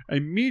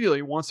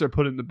immediately once they're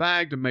put in the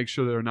bag to make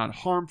sure they're not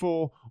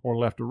harmful or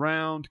left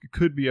around. It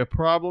could be a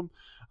problem.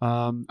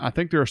 I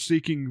think they're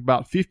seeking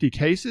about 50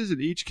 cases, and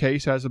each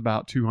case has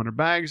about 200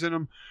 bags in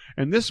them.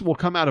 And this will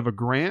come out of a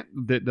grant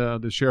that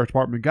the Sheriff's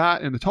Department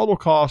got, and the total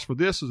cost for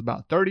this is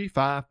about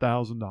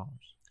 $35,000.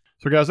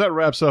 So, guys, that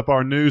wraps up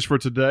our news for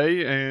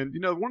today. And,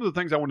 one of the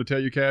things I want to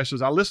tell you, Cash,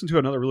 is I listened to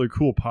another really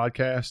cool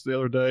podcast the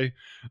other day,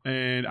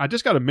 and I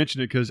just got to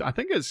mention it because I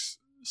think it's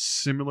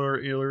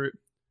similar.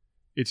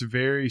 It's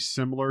very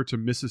similar to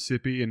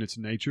Mississippi in its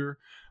nature.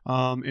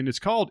 And it's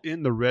called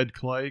In the Red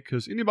Clay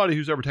because anybody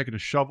who's ever taken a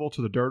shovel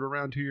to the dirt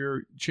around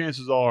here,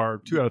 chances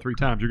are 2 out of 3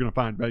 times you're going to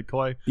find red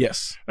clay.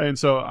 Yes. And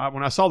so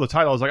when I saw the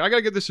title, I was like, I got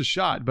to give this a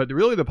shot. But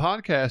really, the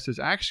podcast is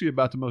actually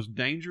about the most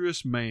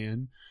dangerous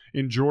man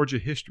in Georgia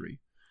history.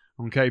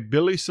 Okay,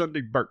 Billy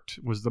Sunday Burt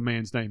was the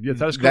man's name. Yes,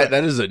 that is correct.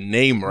 That is a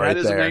name right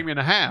there. That is a name and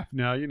a half.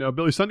 Now,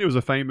 Billy Sunday was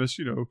a famous,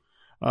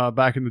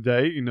 back in the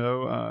day,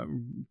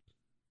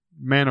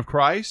 man of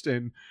Christ,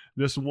 and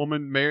this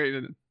woman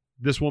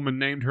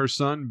named her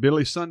son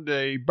Billy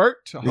Sunday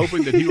Burt,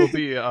 hoping that he will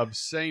be of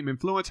same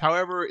influence.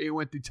 However, it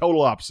went the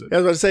total opposite. I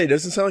was about to say, it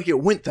doesn't sound like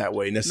it went that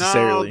way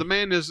necessarily. No, the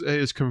man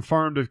is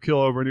confirmed to have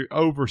killed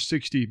over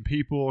 60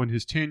 people in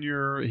his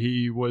tenure.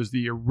 He was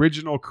the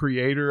original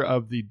creator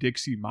of the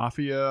Dixie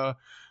Mafia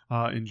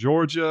in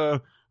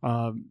Georgia.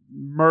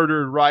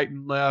 Murdered right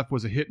and left,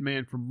 was a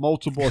hitman for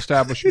multiple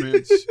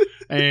establishments,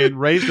 and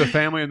raised a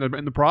family in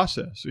the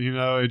process.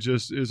 It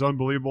just is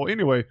unbelievable.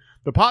 Anyway,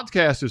 the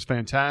podcast is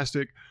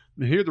fantastic.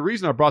 And here, the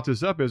reason I brought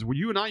this up is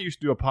you and I used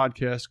to do a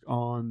podcast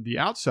on The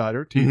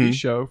Outsider TV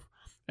show,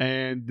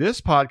 and this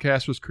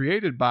podcast was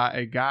created by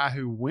a guy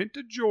who went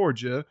to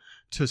Georgia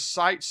to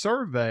site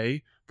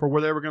survey for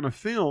where they were going to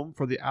film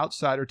for The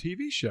Outsider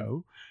TV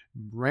show.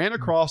 Ran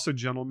across a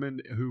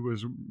gentleman who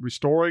was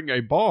restoring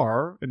a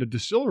bar in a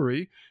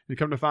distillery, and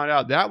come to find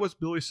out that was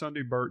Billy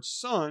Sunday Burt's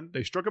son.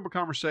 They struck up a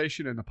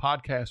conversation, and the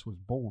podcast was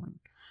born.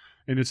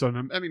 And it's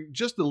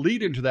just the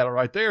lead into that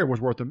right there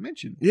was worth a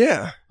mention.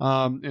 Yeah.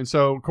 And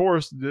so, of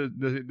course,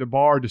 the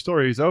bar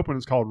distillery is open.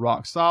 It's called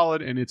Rock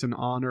Solid, and it's in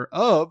honor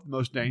of the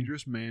most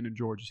dangerous man in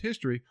Georgia's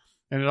history.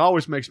 And it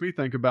always makes me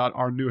think about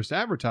our newest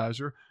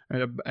advertiser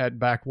at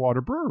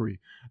Backwater Brewery.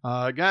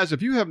 Guys,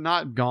 if you have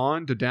not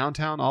gone to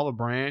downtown Olive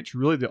Branch,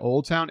 really the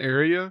Old Town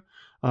area,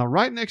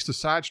 right next to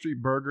Side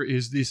Street Burger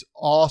is this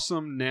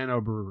awesome nano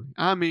brewery.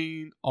 I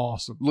mean,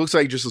 awesome. Looks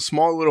like just a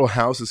small little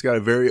house. It's got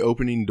a very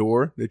opening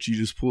door that you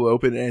just pull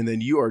open, and then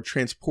you are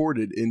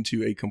transported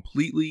into a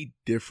completely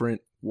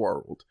different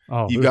world.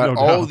 Oh, you've got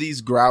all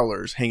these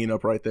growlers hanging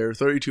up right there,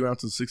 32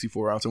 ounce and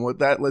 64 ounce. And what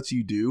that lets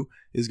you do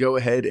is go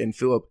ahead and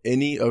fill up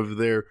any of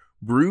their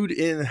brewed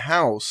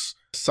in-house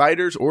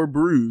ciders or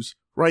brews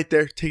right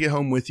there. Take it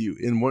home with you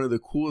in one of the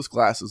coolest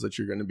glasses that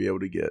you're going to be able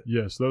to get.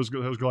 Yes, those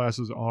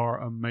glasses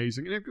are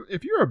amazing. And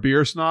if you're a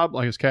beer snob,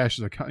 like as Cash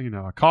is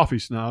a coffee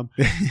snob,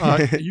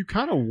 you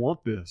kind of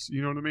want this.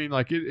 You know what I mean?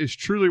 Like it's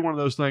truly one of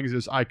those things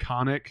that's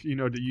iconic,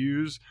 to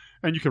use.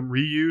 And you can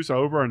reuse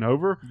over and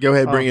over. Go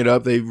ahead, bring it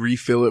up. They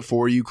refill it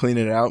for you, clean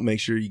it out, make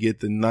sure you get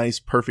the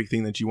nice, perfect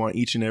thing that you want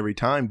each and every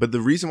time. But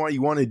the reason why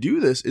you want to do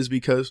this is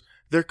because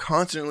they're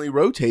constantly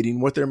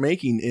rotating what they're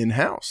making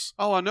in-house.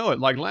 Oh, I know it.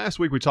 Like last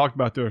week, we talked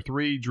about there are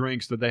 3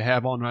 drinks that they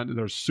have on right now.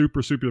 They're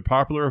super, super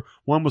popular.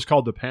 One was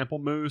called the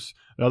Pamplemousse.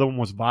 The other one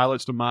was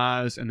Violet's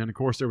Demise. And then, of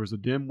course, there was the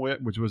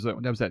Dimwit, which was like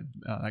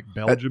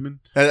Belgian.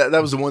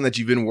 That was the one that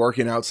you've been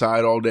working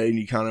outside all day and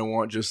you kind of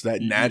want just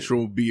that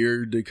natural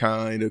beer to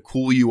kind of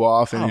cool you off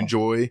and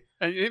enjoy.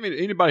 And I mean,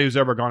 anybody who's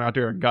ever gone out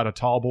there and got a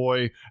tall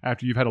boy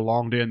after you've had a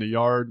long day in the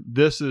yard,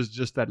 this is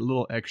just that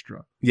little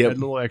extra. Yep. That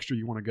little extra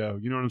you want to go.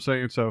 You know what I'm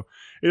saying? So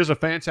it is a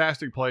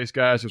fantastic place,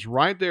 guys. It's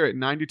right there at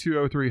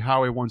 9203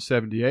 Highway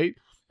 178.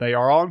 They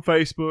are on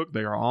Facebook.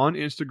 They are on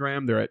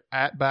Instagram. They're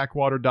at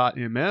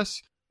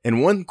backwater.ms.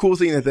 And one cool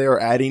thing that they are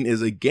adding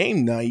is a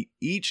game night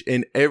each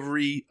and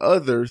every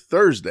other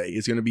Thursday.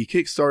 It's going to be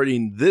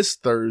kickstarting this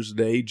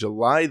Thursday,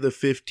 July the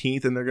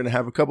 15th, and they're going to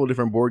have a couple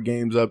different board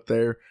games up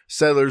there.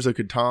 Settlers of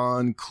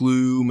Catan,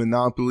 Clue,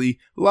 Monopoly,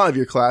 a lot of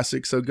your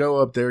classics. So go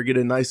up there, get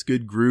a nice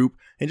good group,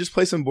 and just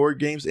play some board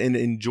games and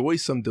enjoy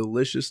some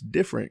delicious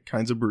different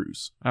kinds of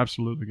brews.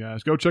 Absolutely,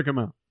 guys. Go check them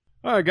out.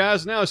 All right,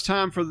 guys, now it's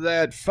time for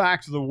that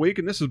fact of the week,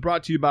 and this is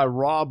brought to you by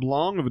Rob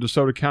Long of the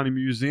DeSoto County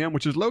Museum,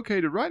 which is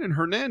located right in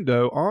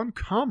Hernando on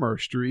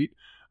Commerce Street,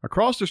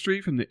 across the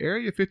street from the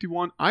Area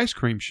 51 ice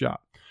cream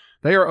shop.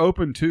 They are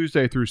open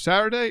Tuesday through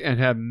Saturday and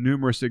have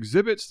numerous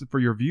exhibits for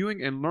your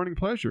viewing and learning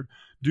pleasure.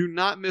 Do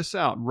not miss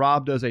out.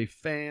 Rob does a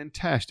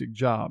fantastic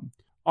job.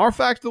 Our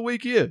fact of the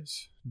week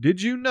is,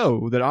 did you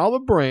know that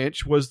Olive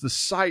Branch was the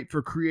site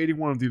for creating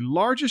one of the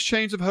largest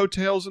chains of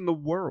hotels in the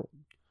world?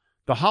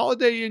 The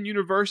Holiday Inn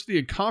University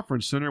and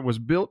Conference Center was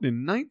built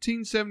in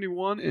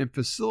 1971 and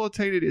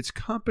facilitated its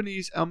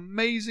company's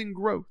amazing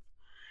growth.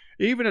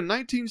 Even in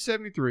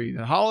 1973,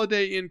 the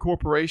Holiday Inn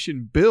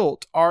Corporation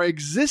built our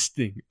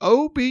existing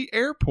OB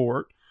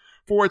Airport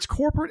for its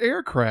corporate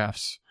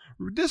aircrafts.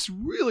 This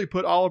really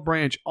put Olive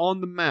Branch on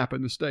the map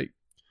in the state.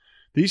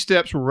 These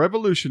steps were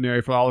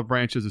revolutionary for Olive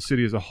Branch as a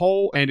city as a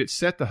whole, and it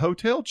set the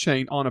hotel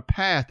chain on a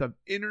path of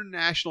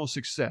international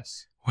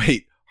success.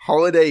 Wait.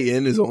 Holiday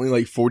Inn is only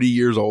like 40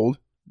 years old?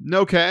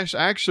 No, Cash.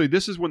 Actually,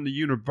 this is when the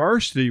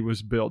university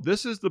was built.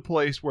 This is the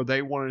place where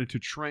they wanted to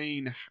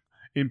train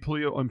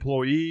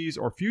employees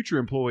or future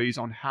employees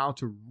on how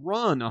to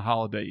run a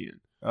Holiday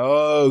Inn.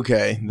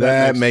 Okay,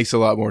 that makes a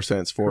lot more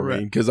sense for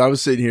me, because I was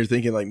sitting here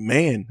thinking like,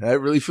 man, that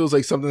really feels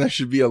like something that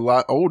should be a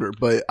lot older.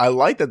 But I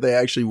like that they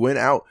actually went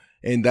out,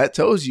 and that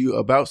tells you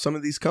about some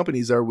of these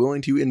companies that are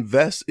willing to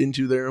invest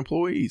into their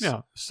employees.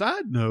 Yeah.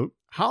 Side note,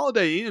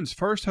 Holiday Inn's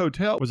first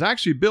hotel was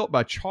actually built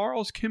by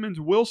Charles Kimmons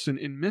Wilson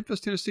in Memphis,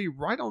 Tennessee,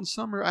 right on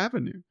Summer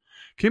Avenue.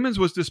 Kimmons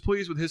was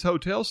displeased with his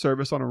hotel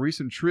service on a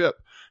recent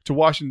trip to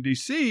Washington,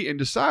 D.C. and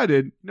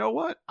decided, you know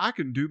what, I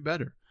can do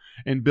better,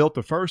 and built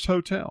the first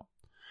hotel.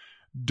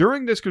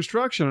 During this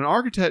construction, an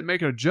architect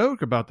made a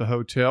joke about the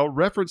hotel,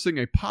 referencing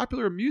a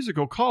popular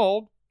musical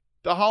called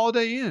The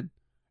Holiday Inn.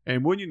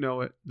 And when you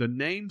know it, the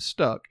name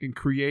stuck and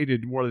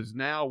created what is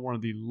now one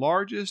of the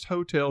largest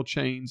hotel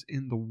chains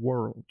in the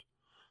world.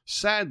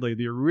 Sadly,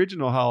 the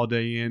original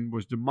Holiday Inn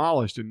was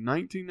demolished in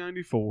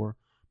 1994,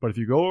 but if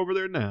you go over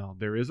there now,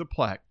 there is a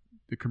plaque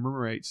that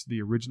commemorates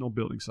the original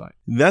building site.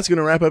 That's going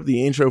to wrap up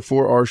the intro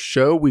for our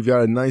show. We've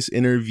got a nice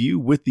interview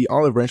with the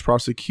Olive Branch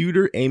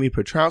prosecutor, Amy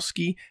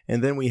Petrowski,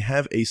 and then we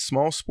have a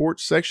small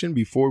sports section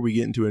before we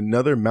get into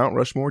another Mount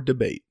Rushmore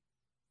debate.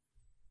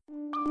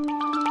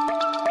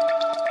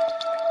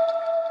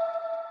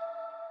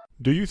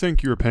 Do you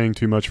think you're paying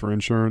too much for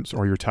insurance,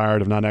 or you're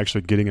tired of not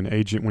actually getting an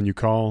agent when you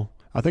call?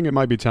 I think it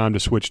might be time to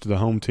switch to the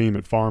home team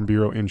at Farm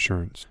Bureau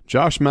Insurance.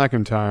 Josh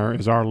McIntyre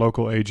is our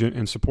local agent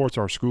and supports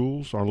our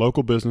schools, our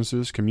local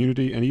businesses,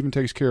 community, and even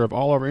takes care of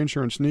all our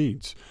insurance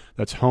needs.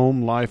 That's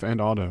home, life, and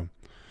auto.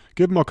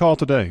 Give him a call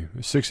today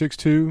at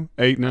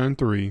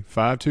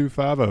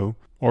 662-893-5250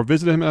 or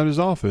visit him at his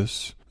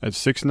office at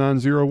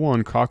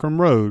 6901 Cockram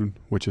Road,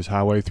 which is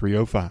Highway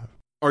 305.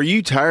 Are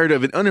you tired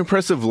of an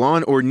unimpressive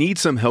lawn or need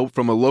some help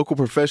from a local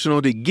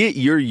professional to get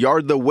your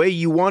yard the way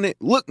you want it?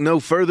 Look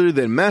no further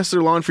than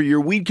Master Lawn for your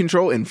weed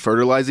control and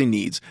fertilizing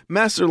needs.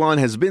 Master Lawn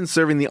has been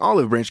serving the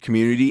Olive Branch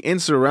community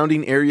and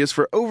surrounding areas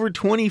for over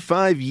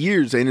 25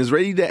 years and is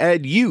ready to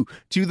add you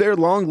to their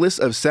long list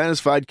of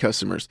satisfied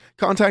customers.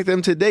 Contact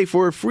them today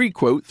for a free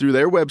quote through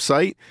their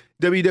website,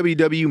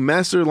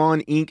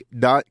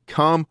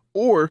 www.masterlawninc.com,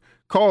 or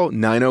call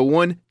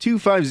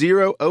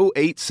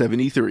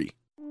 901-250-0873.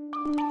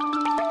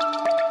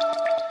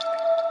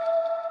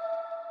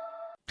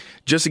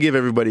 Just to give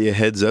everybody a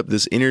heads up,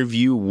 this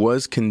interview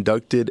was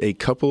conducted a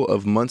couple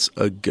of months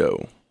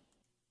ago.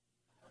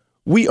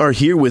 We are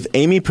here with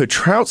Amy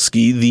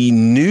Piotrowski, the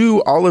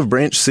new Olive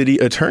Branch City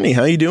Attorney.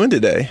 How are you doing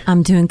today?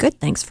 I'm doing good.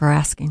 Thanks for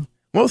asking.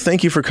 Well,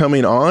 thank you for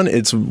coming on.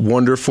 It's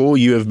wonderful.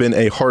 You have been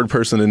a hard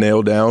person to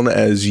nail down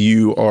as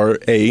you are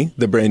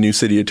the brand new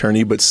city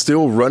attorney, but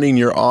still running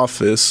your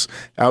office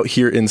out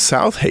here in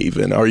South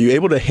Haven. Are you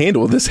able to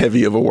handle this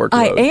heavy of a workload?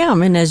 I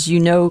am. And as you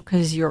know,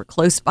 because you're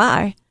close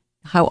by,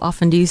 how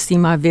often do you see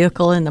my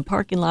vehicle in the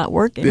parking lot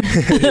working?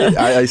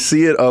 I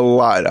see it a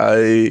lot.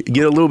 I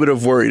get a little bit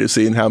of worry to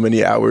seeing how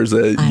many hours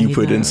that you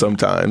put in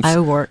sometimes. I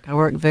work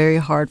very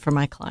hard for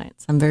my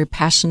clients. I'm very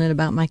passionate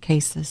about my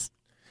cases.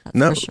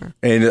 That's for sure.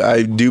 And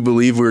I do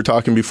believe we were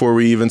talking before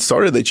we even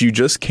started that you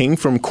just came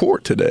from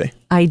court today.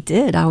 I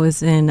did. I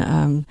was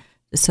in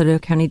DeSoto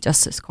County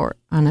Justice Court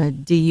on a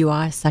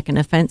DUI second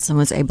offense and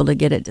was able to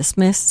get it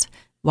dismissed.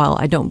 While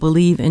I don't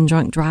believe in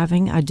drunk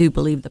driving, I do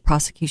believe the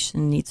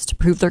prosecution needs to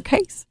prove their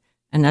case.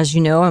 And as you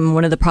know, I'm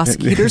one of the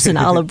prosecutors in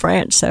Olive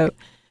Branch, so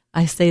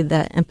I say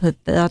that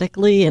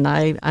empathetically. And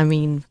I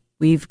mean,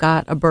 we've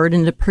got a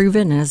burden to prove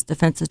it. And as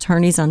defense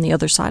attorneys on the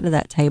other side of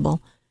that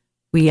table,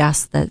 we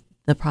ask that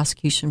the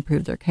prosecution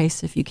prove their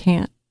case. If you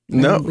can't,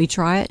 we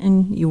try it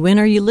and you win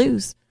or you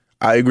lose.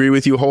 I agree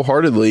with you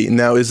wholeheartedly.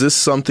 Now, is this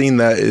something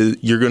that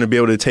you're going to be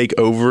able to take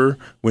over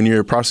when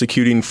you're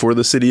prosecuting for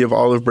the city of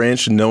Olive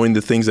Branch, knowing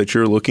the things that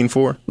you're looking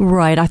for?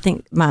 Right. I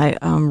think my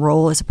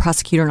role as a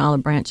prosecutor in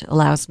Olive Branch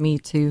allows me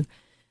to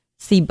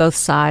see both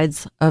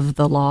sides of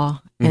the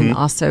law and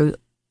also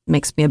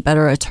makes me a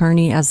better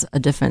attorney as a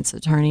defense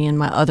attorney in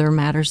my other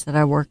matters that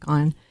I work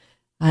on.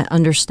 I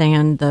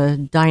understand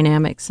the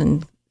dynamics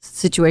and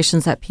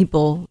situations that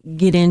people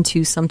get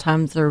into.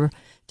 Sometimes they're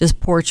just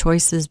poor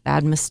choices,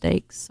 bad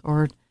mistakes,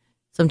 or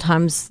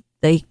sometimes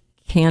they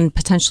can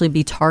potentially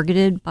be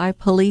targeted by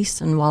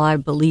police. And while I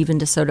believe in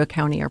DeSoto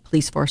County, our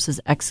police force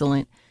is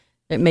excellent,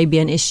 it may be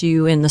an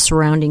issue in the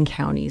surrounding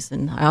counties.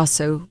 And I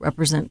also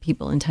represent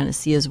people in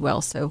Tennessee as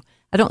well. So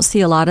I don't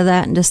see a lot of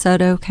that in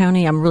DeSoto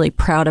County. I'm really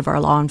proud of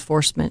our law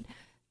enforcement.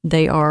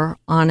 They are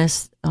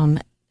honest,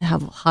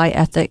 have high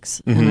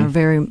ethics, and are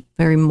very,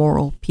 very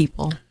moral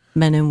people,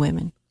 men and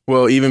women.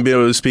 Well, even be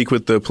able to speak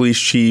with the police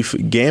chief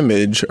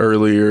Gamage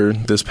earlier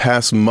this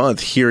past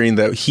month, hearing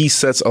that he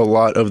sets a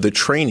lot of the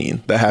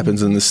training that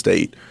happens in the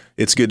state.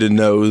 It's good to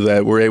know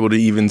that we're able to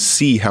even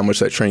see how much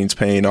that training's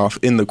paying off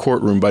in the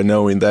courtroom by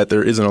knowing that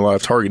there isn't a lot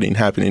of targeting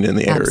happening in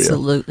the area.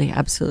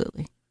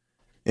 Absolutely.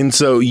 And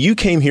so you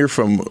came here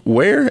from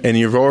where? And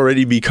you've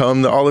already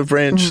become the Olive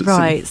Branch?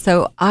 Right.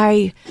 So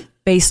I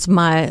based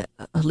my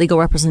legal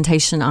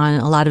representation on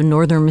a lot of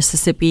northern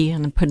Mississippi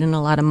and put in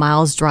a lot of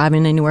miles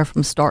driving anywhere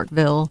from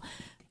Starkville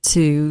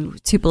to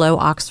Tupelo,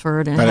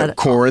 Oxford. And at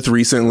Corinth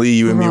recently,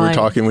 you and me were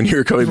talking when you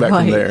were coming back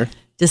from there.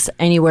 Just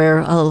anywhere.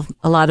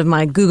 A lot of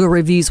my Google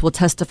reviews will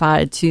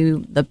testify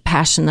to the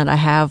passion that I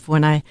have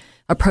when I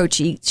approach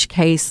each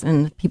case,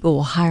 and people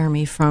will hire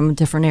me from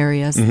different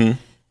areas.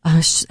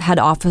 I had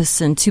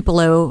office in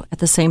Tupelo at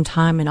the same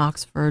time, in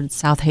Oxford,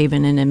 South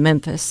Haven, and in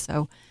Memphis.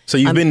 So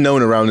you've been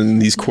known around in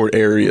these court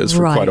areas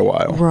for quite a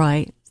while.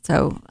 Right.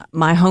 So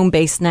my home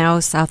base now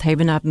is South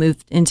Haven. I've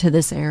moved into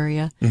this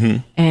area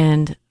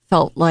and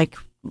felt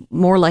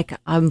more like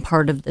I'm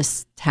part of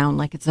this town,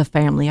 like it's a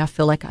family. I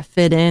feel like I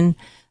fit in.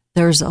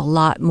 There's a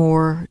lot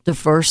more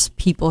diverse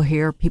people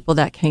here, people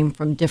that came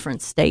from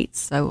different states.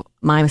 So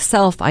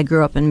myself, I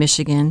grew up in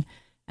Michigan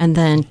and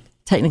then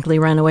technically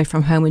ran away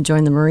from home and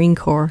joined the Marine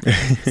Corps.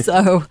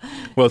 So,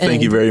 well,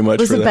 thank you very much.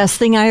 It was the best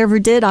thing I ever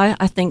did.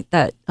 I think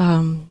that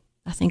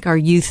I think our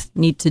youth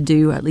need to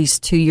do at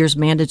least 2 years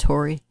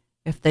mandatory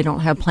if they don't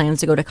have plans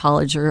to go to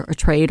college or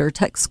trade or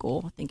tech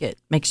school. I think it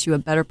makes you a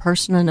better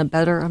person and a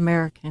better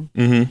American.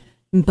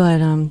 But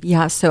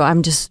so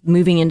I'm just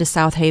moving into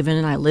South Haven,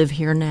 and I live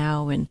here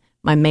now, and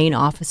my main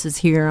office is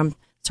here. I'm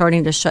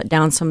starting to shut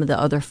down some of the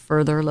other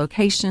further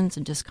locations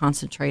and just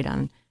concentrate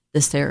on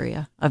this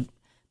area. I've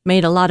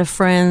made a lot of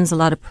friends, a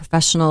lot of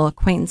professional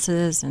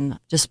acquaintances, and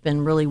just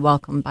been really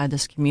welcomed by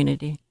this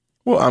community.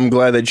 Well, I'm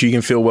glad that you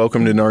can feel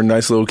welcomed in our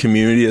nice little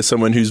community as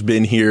someone who's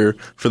been here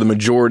for the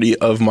majority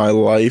of my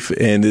life.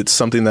 And it's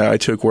something that I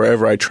took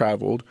wherever I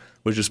traveled,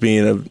 was just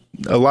being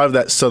a lot of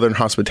that Southern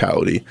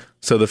hospitality.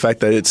 So the fact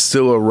that it's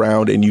still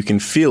around and you can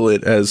feel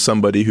it as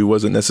somebody who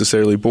wasn't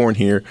necessarily born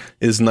here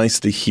is nice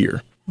to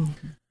hear.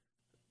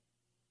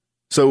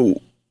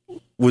 So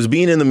was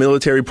being in the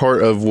military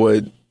part of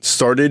what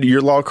started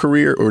your law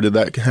career, or did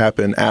that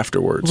happen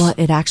afterwards? Well,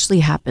 it actually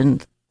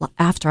happened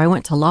after I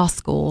went to law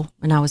school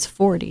when I was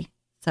 40.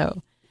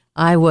 So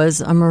I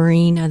was a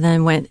Marine and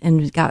then went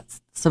and got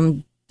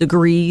some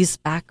degrees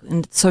back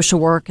in social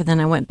work. And then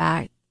I went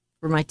back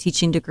for my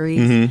teaching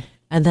degrees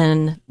and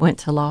then went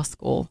to law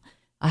school.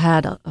 I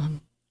had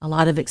a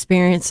lot of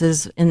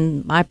experiences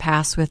in my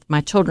past with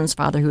my children's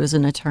father, who was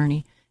an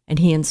attorney, and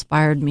he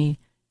inspired me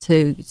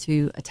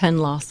to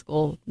attend law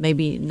school,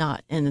 maybe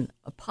not in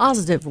a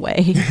positive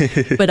way,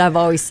 but I've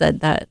always said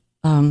that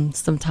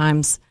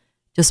sometimes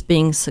just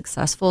being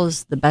successful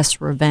is the best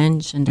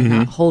revenge, and to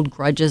not hold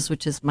grudges,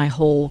 which is my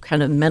whole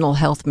kind of mental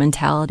health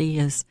mentality,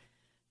 is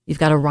you've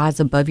got to rise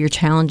above your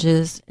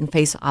challenges and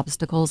face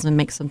obstacles and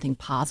make something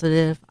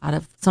positive out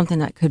of something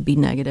that could be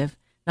negative.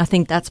 And I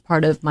think that's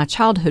part of my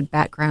childhood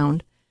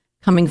background,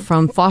 coming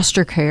from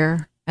foster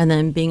care and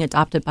then being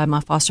adopted by my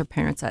foster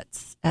parents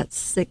at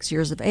 6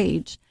 years of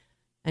age,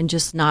 and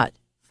just not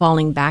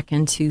falling back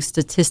into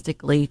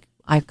statistically,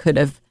 I could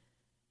have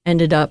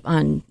ended up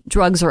on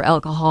drugs or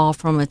alcohol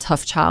from a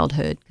tough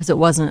childhood, because it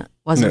wasn't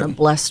a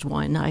blessed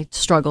one. I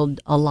struggled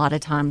a lot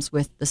of times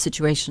with the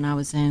situation I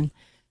was in.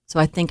 So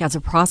I think as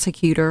a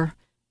prosecutor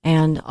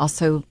and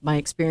also my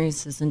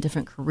experiences in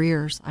different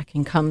careers, I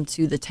can come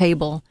to the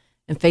table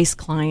and face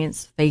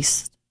clients,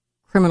 face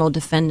criminal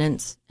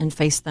defendants, and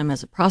face them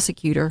as a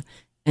prosecutor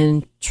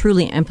and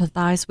truly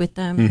empathize with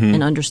them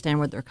and understand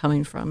where they're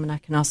coming from. And I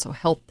can also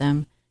help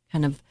them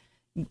kind of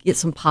get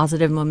some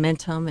positive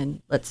momentum,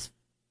 and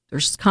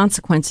there's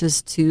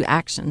consequences to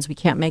actions. We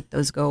can't make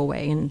those go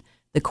away. And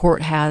the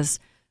court has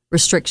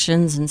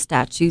restrictions and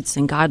statutes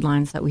and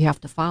guidelines that we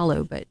have to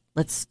follow, but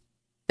let's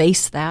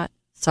face that,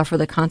 suffer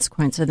the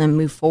consequence, and then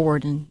move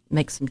forward and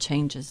make some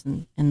changes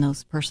in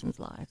those person's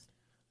lives.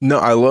 No,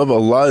 I love a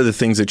lot of the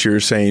things that you're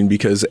saying,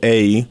 because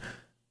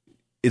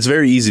it's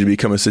very easy to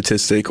become a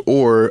statistic,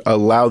 or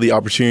allow the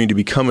opportunity to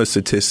become a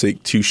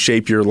statistic to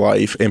shape your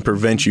life and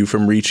prevent you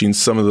from reaching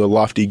some of the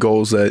lofty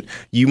goals that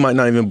you might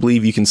not even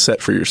believe you can set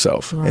for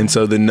yourself. Right. And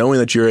so then knowing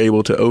that you're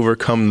able to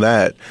overcome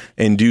that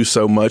and do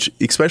so much,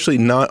 especially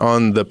not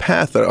on the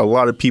path that a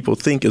lot of people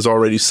think is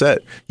already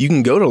set. You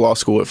can go to law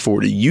school at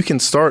 40. You can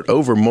start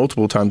over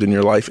multiple times in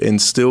your life and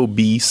still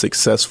be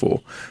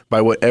successful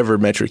by whatever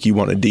metric you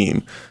want to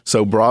deem.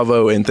 So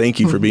bravo, and thank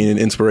you for being an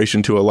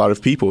inspiration to a lot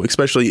of people,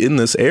 especially in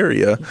this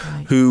area,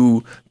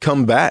 who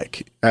come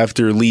back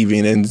after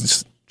leaving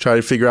and try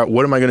to figure out,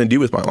 what am I going to do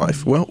with my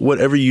life? Well,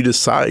 whatever you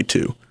decide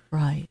to.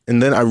 Right.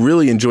 And then I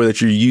really enjoy that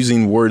you're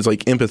using words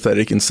like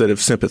empathetic instead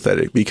of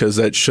sympathetic, because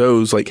that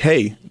shows like,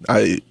 hey,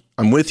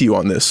 I'm with you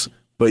on this,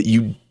 but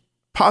you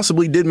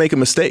possibly did make a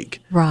mistake.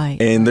 Right.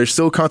 And there's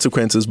still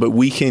consequences, but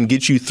we can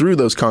get you through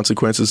those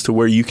consequences to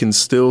where you can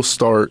still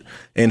start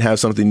and have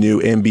something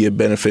new and be a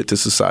benefit to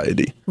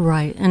society.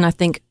 Right. And I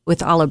think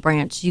with Olive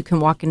Branch, you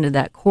can walk into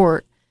that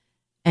court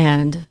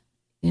and,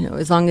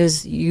 as long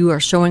as you are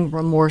showing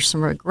remorse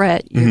and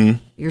regret,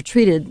 you're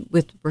treated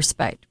with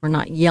respect. We're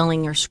not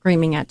yelling or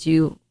screaming at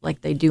you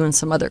like they do in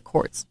some other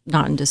courts,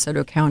 not in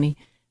DeSoto County.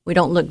 We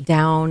don't look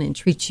down and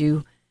treat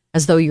you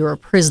as though you're a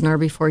prisoner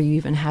before you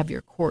even have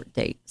your court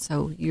date.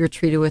 So you're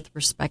treated with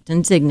respect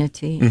and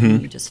dignity.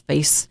 And you just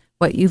face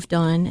what you've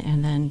done,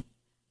 and then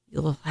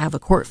you'll have a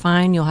court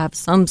fine, you'll have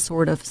some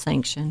sort of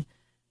sanction,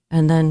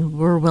 and then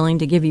we're willing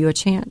to give you a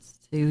chance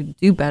to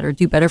do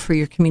better for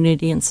your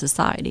community and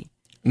society.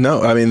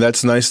 No, I mean,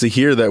 that's nice to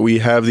hear that we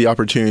have the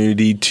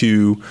opportunity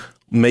to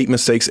make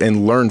mistakes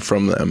and learn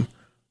from them.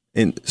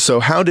 And so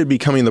how did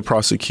becoming the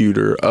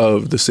prosecutor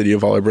of the city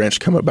of Olive Branch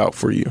come about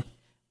for you?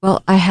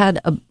 Well, I had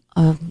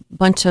a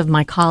bunch of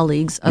my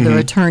colleagues, other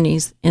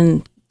attorneys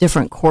in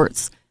different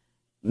courts,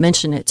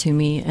 mention it to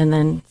me, and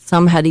then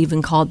some had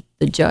even called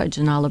the judge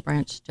in Olive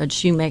Branch, Judge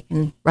Shoemake,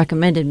 and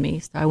recommended me.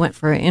 So I went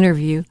for an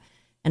interview,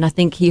 and I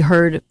think he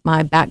heard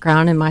my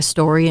background and my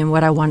story and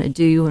what I want to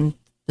do and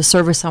the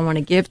service I want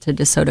to give to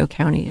DeSoto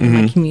County and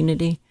my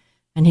community,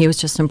 and he was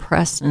just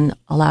impressed and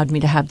allowed me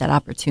to have that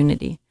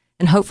opportunity.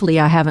 And hopefully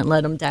I haven't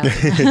let him down.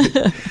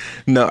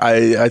 No,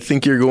 I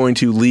think you're going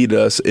to lead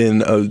us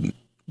in a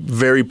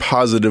very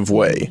positive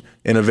way,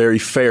 in a very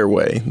fair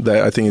way,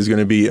 that I think is going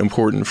to be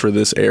important for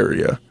this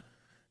area.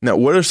 Now,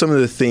 what are some of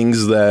the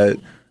things that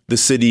the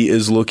city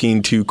is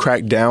looking to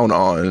crack down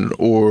on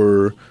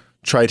or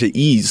try to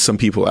ease some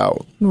people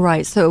out?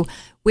 Right. So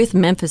with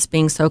Memphis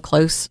being so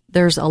close,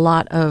 there's a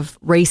lot of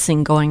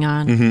racing going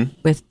on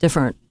with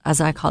different, as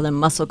I call them,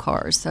 muscle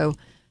cars. So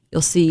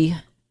you'll see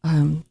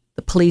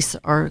the police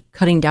are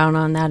cutting down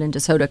on that in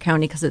DeSoto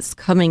County because it's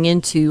coming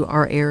into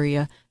our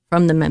area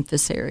from the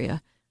Memphis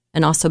area,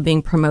 and also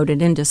being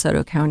promoted in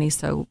DeSoto County.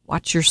 So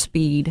watch your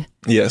speed.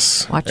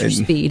 Yes. Watch your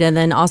speed. And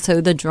then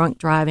also the drunk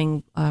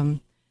driving,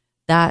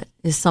 that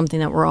is something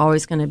that we're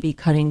always going to be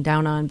cutting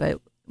down on, but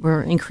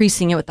we're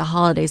increasing it with the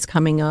holidays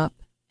coming up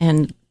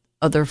and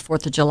other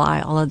 4th of July,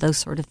 all of those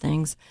sort of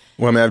things.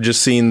 Well, I mean, I've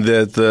just seen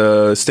that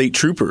the state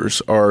troopers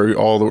are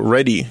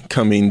already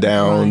coming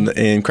down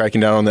and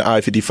cracking down on the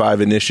I-55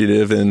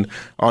 initiative. And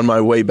on my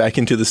way back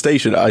into the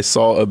station, I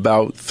saw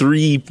about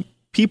 3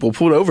 people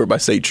pulled over by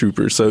state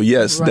troopers. So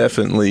yes, Right.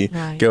 definitely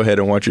Right. go ahead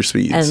and watch your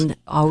speeds. And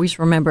always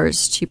remember,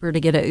 it's cheaper to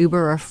get an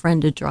Uber or a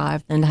friend to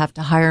drive than to have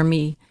to hire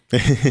me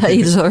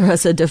either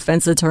as a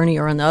defense attorney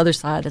or on the other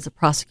side as a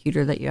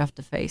prosecutor that you have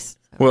to face.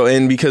 Well,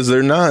 and because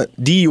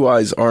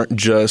DUIs aren't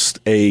just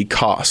a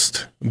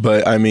cost,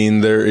 but I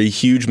mean, they're a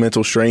huge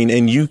mental strain,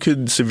 and you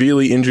could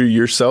severely injure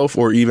yourself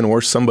or even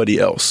worse, somebody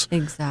else.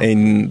 Exactly.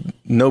 And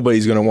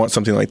nobody's going to want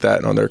something like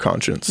that on their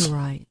conscience.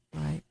 Right.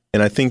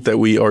 And I think that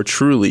we are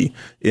truly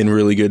in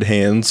really good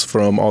hands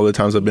from all the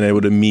times I've been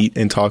able to meet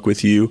and talk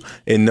with you,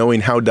 and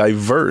knowing how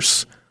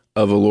diverse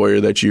of a lawyer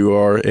that you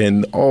are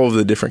and all of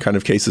the different kind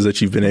of cases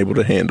that you've been able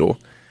to handle.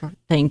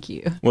 Thank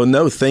you. Well,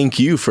 no, thank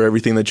you for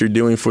everything that you're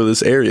doing for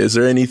this area. Is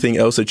there anything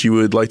else that you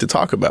would like to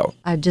talk about?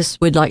 I just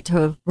would like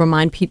to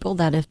remind people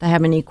that if they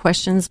have any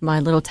questions, my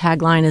little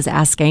tagline is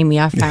Ask Amy.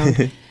 I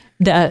found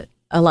that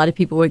a lot of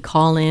people would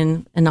call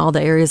in all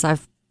the areas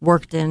I've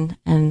worked in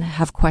and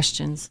have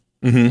questions,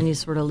 any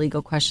sort of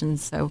legal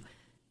questions. So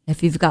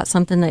if you've got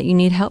something that you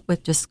need help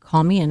with, just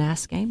call me and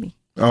ask Amy.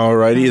 All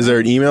righty. Is there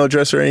an email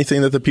address or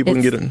anything that the people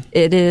can get in?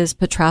 It is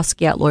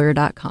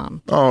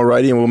Petrowski@lawyer.com. All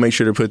righty. And we'll make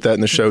sure to put that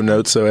in the show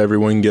notes so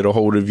everyone can get a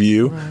hold of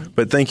you. Right.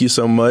 But thank you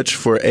so much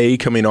for A,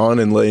 coming on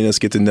and letting us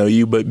get to know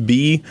you, but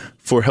B,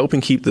 for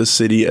helping keep this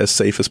city as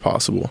safe as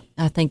possible.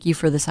 I thank you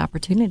for this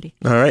opportunity.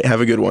 All right.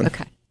 Have a good one.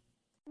 Okay.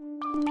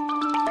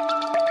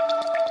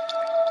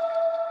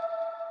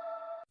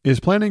 Is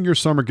planning your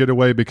summer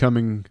getaway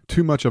becoming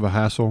too much of a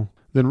hassle?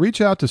 Then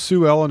reach out to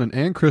Sue Ellen and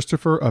Ann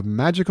Christopher of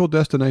Magical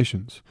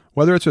Destinations.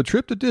 Whether it's a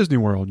trip to Disney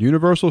World,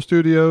 Universal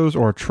Studios,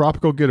 or a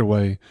tropical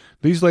getaway,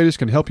 these ladies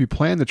can help you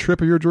plan the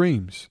trip of your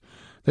dreams.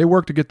 They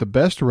work to get the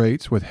best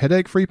rates with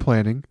headache-free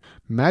planning.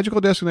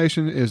 Magical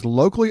Destination is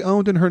locally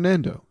owned in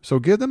Hernando, so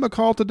give them a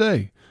call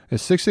today at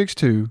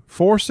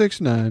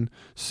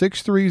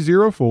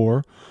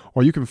 662-469-6304,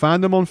 or you can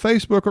find them on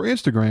Facebook or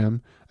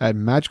Instagram at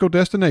Magical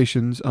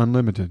Destinations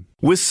Unlimited.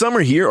 With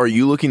summer here, are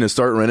you looking to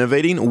start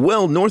renovating?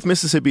 Well, North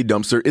Mississippi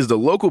Dumpster is the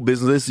local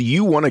business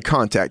you want to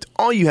contact.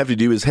 All you have to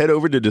do is head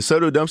over to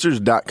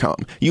DeSotoDumpsters.com.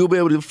 You'll be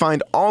able to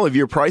find all of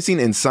your pricing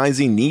and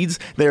sizing needs.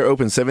 They are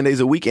open 7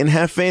 days a week and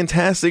have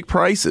fantastic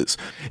prices.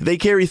 They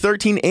carry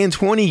 13 and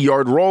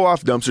 20-yard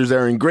roll-off dumpsters that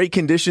are in great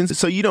conditions,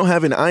 so you don't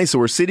have an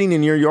eyesore sitting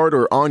in your yard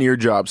or on your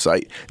job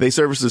site. They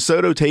service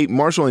DeSoto, Tate,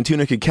 Marshall, and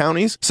Tunica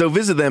counties, so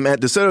visit them at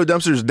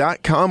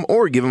DeSotoDumpsters.com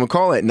or give them a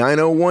call at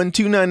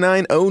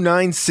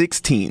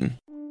 901-299-0916.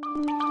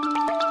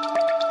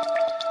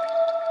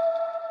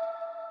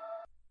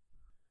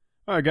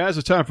 All right, guys,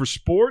 it's time for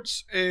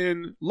sports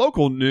and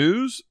local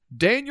news.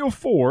 Daniel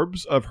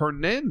Forbes of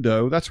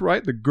Hernando, that's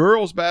right, the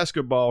girls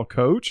basketball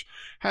coach,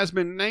 has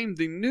been named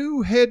the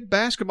new head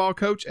basketball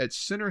coach at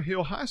Center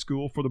Hill High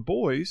School for the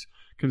boys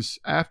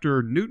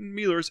after Newton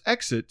Mueller's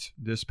exit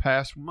this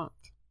past month.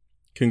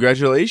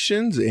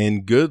 Congratulations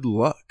and good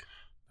luck.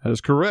 That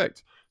is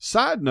correct.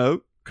 Side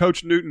note,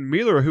 Coach Newton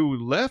Mueller, who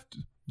left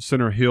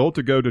Center Hill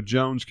to go to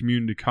Jones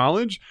Community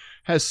College,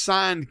 has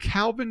signed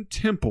Calvin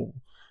Temple.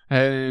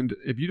 And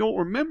if you don't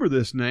remember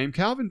this name,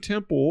 Calvin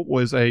Temple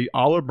was a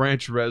Olive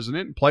Branch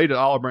resident, played at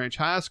Olive Branch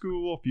High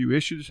School. A few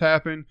issues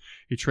happened.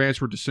 He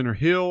transferred to Center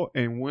Hill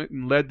and went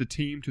and led the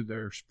team to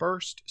their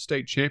first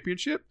state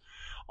championship.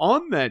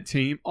 On that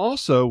team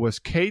also was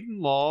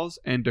Caden Laws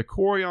and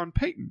DeCorion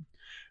Payton.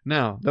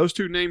 Now, those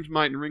two names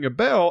might ring a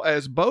bell,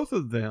 as both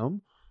of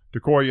them,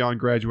 DeCorion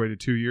graduated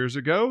 2 years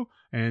ago,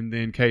 and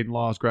then Caden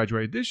Laws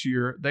graduated this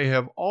year. They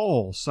have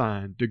all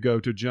signed to go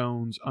to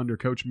Jones under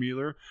Coach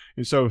Mueller.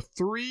 And so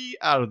 3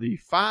 out of the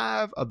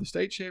 5 of the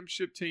state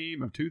championship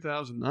team of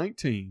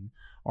 2019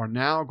 are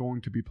now going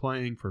to be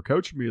playing for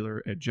Coach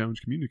Mueller at Jones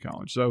Community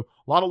College. So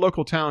a lot of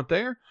local talent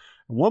there.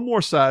 And one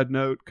more side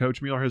note,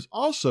 Coach Mueller has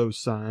also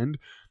signed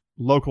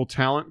local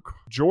talent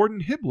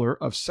Jordan Hibbler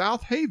of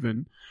South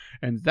Haven,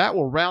 and that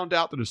will round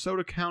out the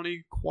DeSoto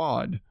County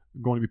quad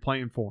going to be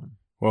playing for him.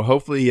 Well,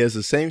 hopefully he has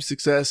the same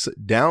success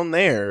down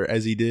there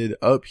as he did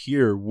up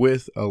here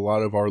with a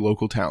lot of our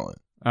local talent.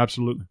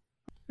 Absolutely.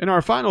 In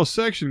our final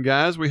section,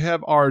 guys, we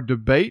have our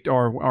debate,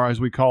 or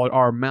as we call it,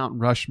 our Mount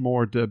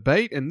Rushmore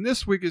debate. And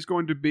this week is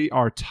going to be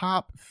our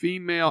top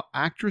female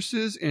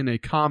actresses in a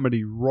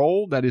comedy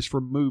role. That is for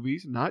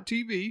movies, not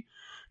TV.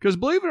 Because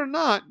believe it or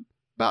not,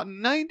 about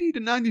 90 to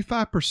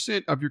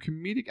 95% of your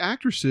comedic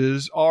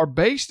actresses are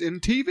based in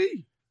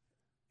TV.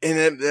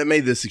 And that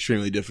made this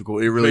extremely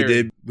difficult. It really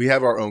Very. did. We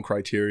have our own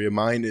criteria.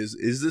 Mine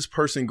is this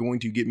person going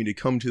to get me to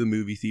come to the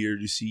movie theater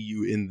to see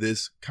you in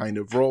this kind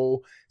of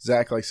role?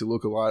 Zach likes to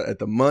look a lot at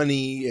the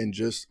money and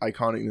just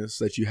iconicness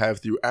that you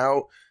have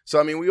throughout. So,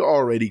 I mean, we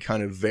already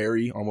kind of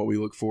vary on what we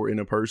look for in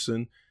a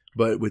person.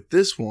 But with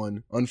this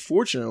one,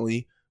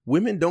 unfortunately,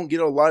 women don't get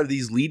a lot of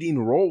these leading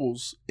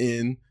roles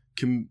in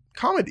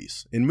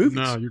comedies, in movies.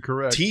 No, you're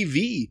correct.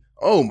 TV.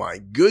 Oh my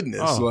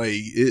goodness! Oh.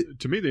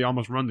 To me, they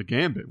almost run the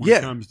gambit when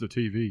it comes to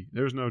TV.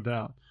 There's no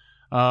doubt.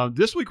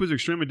 This week was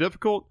extremely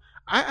difficult.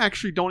 I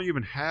actually don't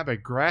even have a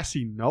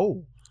grassy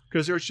knoll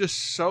because there's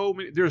just so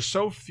many. There's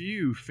so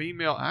few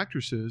female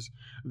actresses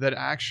that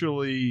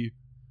actually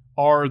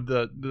are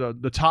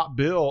the top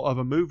bill of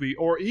a movie,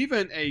 or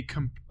even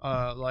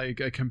like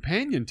a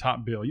companion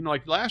top bill. You know,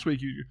 like last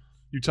week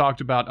you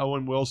talked about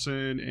Owen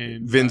Wilson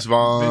and Vince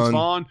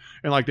Vaughn,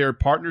 and like their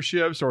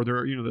partnerships or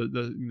their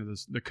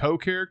the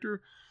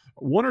co-character.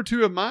 One or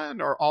two of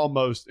mine are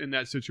almost in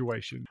that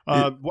situation.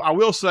 I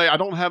will say I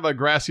don't have a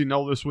grassy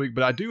knoll this week,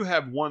 but I do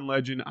have one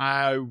legend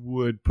I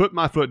would put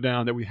my foot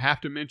down that we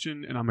have to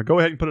mention, and I'm going to go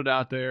ahead and put it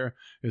out there.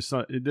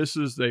 This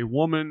is a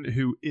woman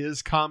who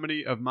is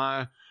comedy of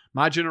my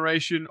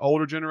generation,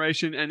 older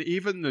generation, and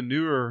even the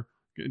newer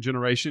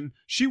generation.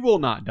 She will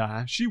not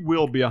die. She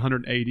will be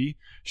 180.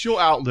 She'll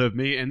outlive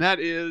me, and that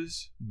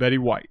is Betty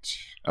White.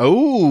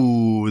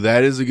 Oh,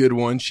 that is a good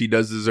one. She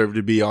does deserve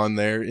to be on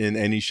there in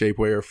any shape,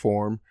 way, or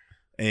form.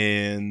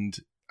 And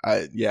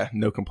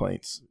no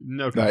complaints.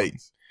 No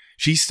complaints.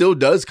 She still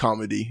does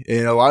comedy,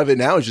 and a lot of it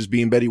now is just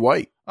being Betty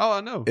White. Oh, I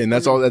know. And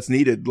that's all that's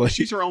needed. Like,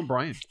 she's her own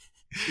brand.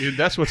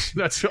 That's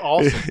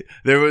awesome.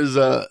 There's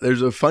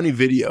a funny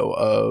video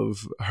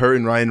of her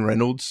and Ryan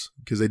Reynolds,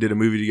 because they did a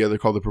movie together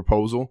called The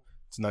Proposal.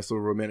 It's a nice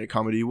little romantic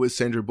comedy with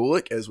Sandra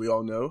Bullock, as we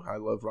all know. I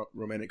love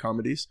romantic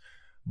comedies.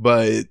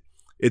 But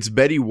it's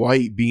Betty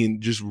White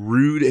being just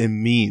rude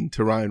and mean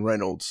to Ryan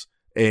Reynolds,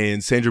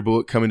 and Sandra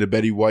Bullock coming to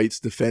Betty White's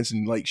defense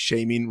and like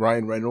shaming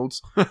Ryan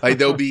Reynolds. Like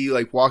they'll be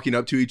like walking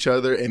up to each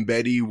other and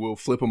Betty will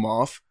flip them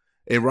off.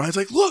 And Ryan's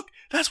like, look,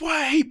 that's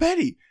why I hate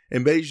Betty.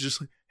 And Betty's just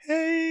like,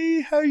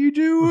 hey, how you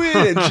doing?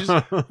 And she's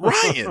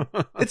Ryan,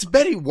 it's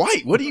Betty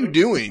White. What are you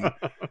doing?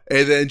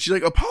 And then she's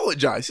like,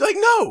 apologize. She's like,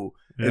 no.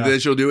 Yeah. And then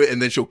she'll do it.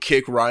 And then she'll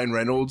kick Ryan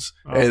Reynolds.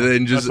 And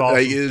then just awesome.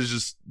 Like, it's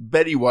just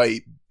Betty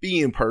White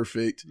being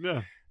perfect.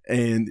 Yeah.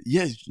 And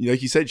yeah,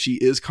 like you said, she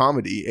is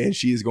comedy, and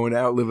she is going to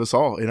outlive us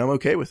all, and I'm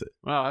okay with it.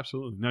 Wow,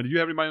 absolutely. Now, do you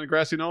have anybody in the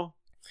grassy knoll?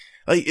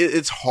 Like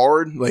it's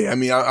hard. Like I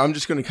mean, I'm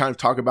just going to kind of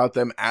talk about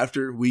them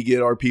after we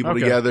get our people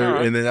together,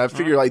 right. And then I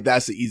figure like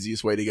that's the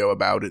easiest way to go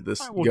about it.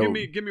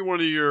 Give me one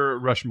of your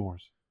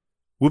Rushmores.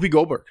 Whoopi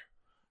Goldberg.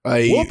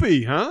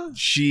 Whoopi, huh?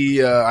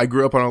 She, I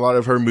grew up on a lot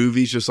of her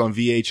movies just on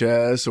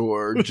VHS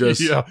or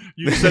just. Yeah,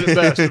 you said it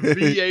best.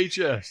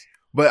 VHS.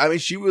 But I mean,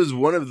 she was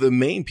one of the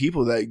main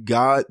people that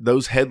got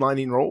those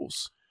headlining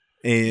roles,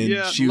 and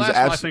she was. The last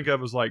one I think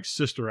of was like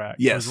Sister Act.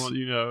 Yes, one,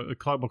 a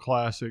couple of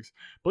classics.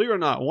 Believe it or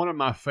not, one of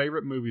my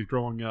favorite movies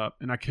growing up,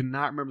 and I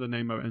cannot remember the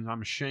name of it, and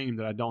I'm ashamed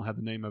that I don't have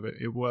the name of it.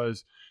 It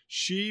was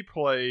she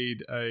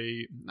played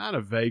not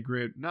a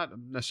vagrant, not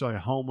necessarily a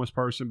homeless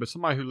person, but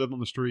somebody who lived on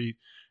the street,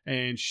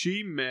 and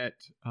she met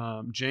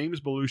James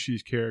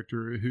Belushi's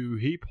character, who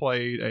he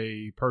played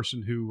a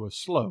person who was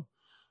slow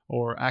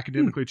or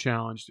academically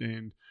challenged,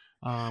 and.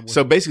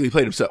 So basically, he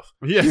played himself.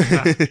 Yeah.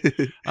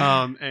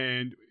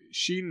 And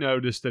she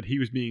noticed that he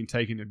was being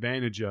taken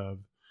advantage of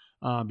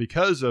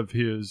because of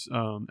his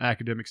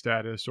academic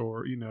status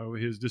or,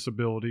 his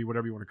disability,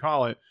 whatever you want to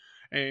call it.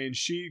 And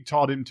she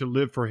taught him to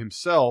live for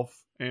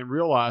himself and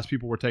realized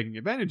people were taking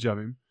advantage of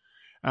him.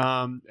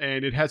 And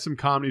it had some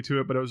comedy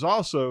to it, but it was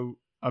also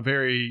a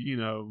very,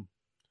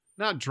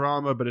 not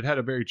drama, but it had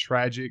a very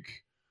tragic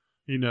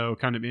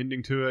kind of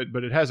ending to it,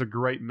 but it has a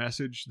great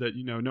message that,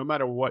 no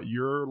matter what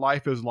your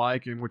life is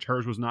like, in which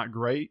hers was not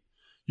great,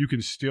 you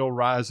can still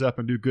rise up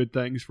and do good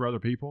things for other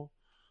people.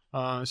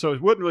 So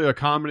it wasn't really a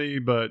comedy,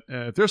 but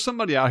if there's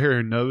somebody out here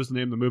who knows the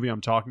name of the movie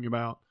I'm talking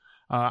about,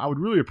 I would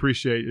really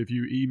appreciate if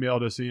you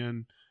emailed us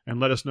in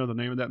and let us know the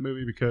name of that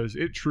movie, because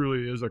it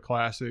truly is a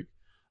classic.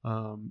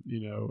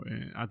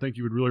 And I think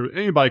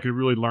anybody could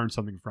really learn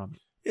something from it.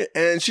 Yeah,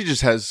 and she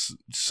just has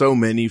so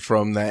many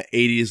from that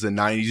 80s and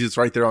 90s. It's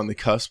right there on the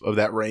cusp of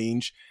that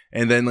range.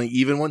 And then, like,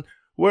 even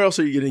where else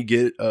are you going to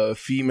get a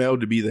female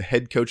to be the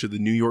head coach of the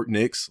New York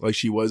Knicks, like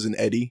she was in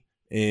Eddie,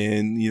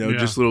 and,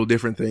 just little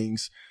different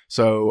things.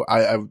 So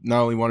I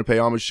not only want to pay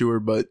homage to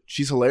her, but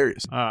she's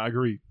hilarious. I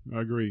agree.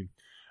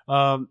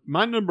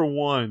 My number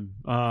one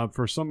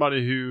for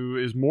somebody who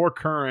is more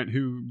current,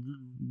 who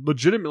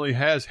legitimately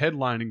has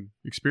headlining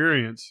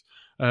experience,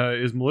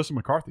 is Melissa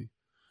McCarthy.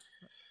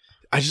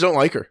 I just don't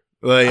like her.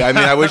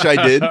 I wish I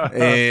did.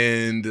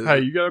 And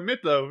hey, you gotta admit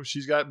though,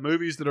 she's got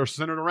movies that are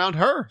centered around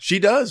her. She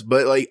does,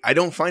 but I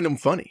don't find them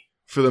funny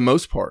for the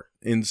most part.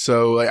 And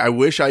so I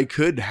wish I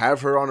could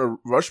have her on a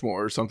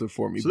Rushmore or something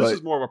for me. So this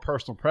is more of a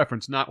personal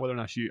preference, not whether or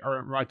not she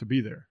earned right to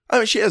be there. I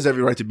mean, she has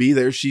every right to be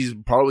there. She's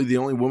probably the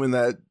only woman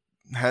that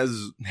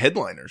has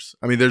headliners.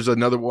 I mean, there's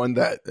another one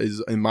that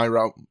is in my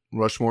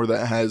Rushmore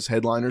that has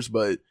headliners,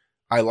 but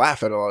I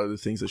laugh at a lot of the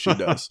things that she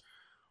does.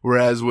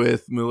 Whereas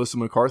with Melissa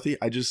McCarthy,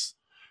 I just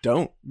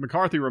don't.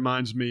 McCarthy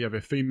reminds me of a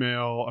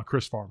female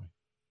Chris Farley.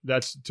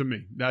 That's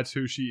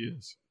who she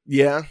is.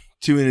 Yeah,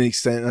 to an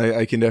extent,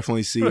 I can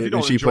definitely see but it. If you don't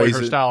and she enjoy plays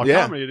her it. style of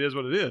comedy, it is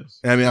what it is.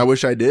 I mean, I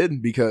wish I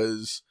did,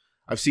 because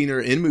I've seen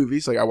her in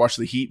movies. Like I watched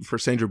The Heat for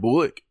Sandra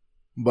Bullock,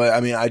 but I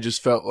mean, I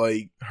just felt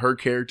like her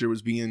character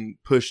was being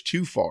pushed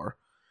too far,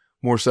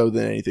 more so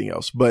than anything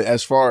else. But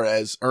as far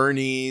as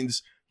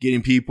earnings,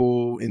 getting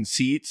people in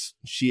seats,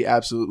 she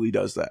absolutely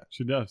does that.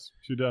 She does.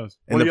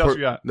 And what else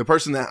you got? The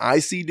person that I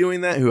see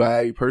doing that, who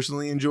I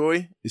personally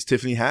enjoy, is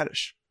Tiffany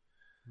Haddish.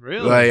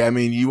 Really? I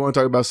mean, you want to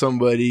talk about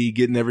somebody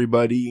getting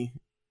everybody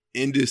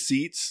in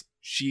Deceits,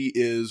 she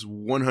is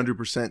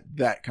 100%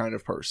 that kind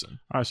of person.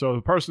 All right, so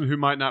the person who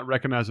might not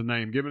recognize a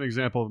name, give an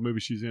example of a movie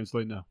she's in so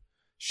they know.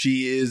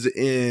 She is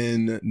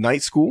in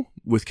Night School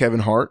with Kevin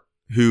Hart,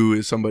 who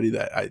is somebody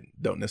that I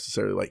don't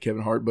necessarily like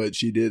Kevin Hart, but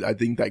she did, I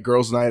think, that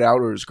Girls Night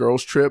Out or his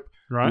Girls Trip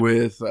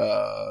with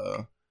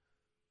Jada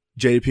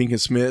Pinkett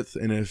Smith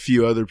and a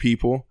few other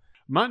people.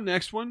 My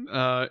next one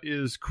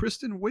is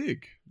Kristen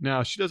Wiig.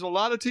 Now, she does a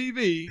lot of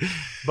TV,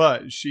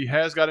 but she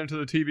has got into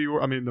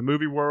the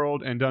movie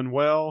world and done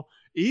well.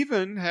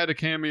 Even had a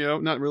cameo,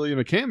 not really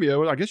even a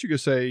cameo, I guess you could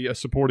say a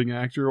supporting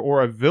actor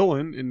or a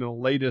villain in the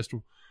latest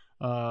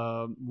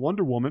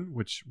Wonder Woman,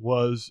 which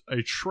was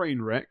a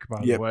train wreck,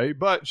 by the way.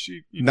 But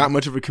she not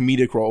much of a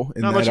comedic role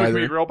in not that much of a either.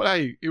 comedic role, but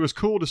hey, it was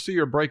cool to see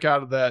her break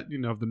out of that,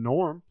 the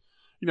norm.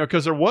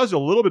 Because there was a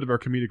little bit of her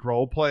comedic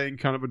role, playing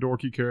kind of a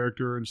dorky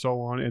character and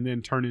so on, and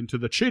then turn into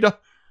the cheetah.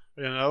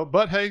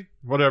 But hey,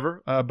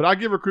 whatever. But I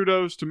give her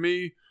kudos. To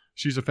me,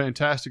 she's a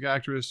fantastic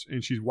actress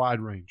and she's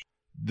wide range.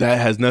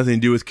 That has nothing to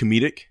do with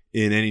comedic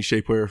in any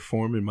shape, way, or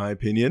form, in my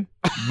opinion.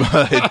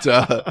 But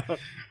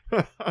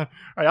hey,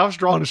 I was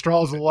drawing the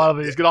straws with a lot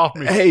of these. Get off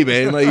me. Hey,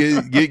 man,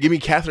 like give me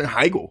Katherine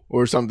Heigl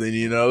or something.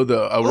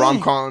 A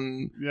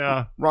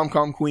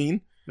rom-com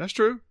queen. That's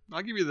true.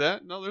 I'll give you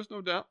that. No, there's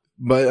no doubt.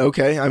 But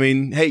okay, I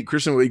mean, hey,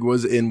 Kristen Wiig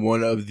was in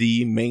one of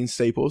the main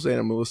staples and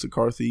a Melissa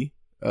McCarthy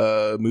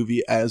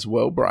movie as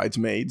well,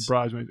 Bridesmaids.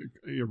 Bridesmaids,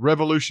 a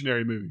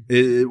revolutionary movie.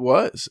 It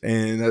was,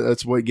 and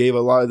that's what gave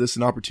a lot of this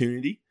an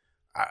opportunity.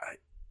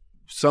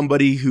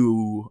 Somebody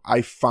who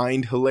I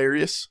find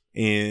hilarious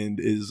and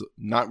is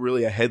not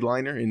really a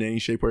headliner in any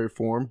shape, way, or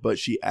form, but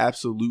she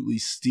absolutely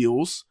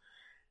steals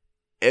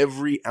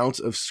every ounce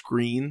of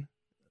screen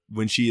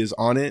when she is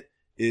on it,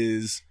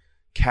 is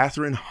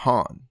Catherine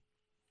Hahn.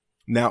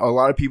 Now, a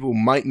lot of people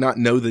might not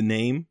know the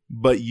name,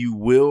 but you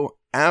will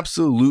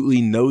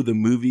absolutely know the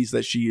movies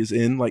that she is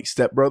in, like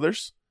Step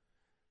Brothers.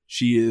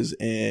 She is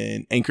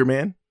in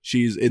Anchorman.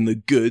 She is in The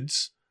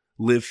Goods,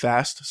 Live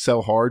Fast,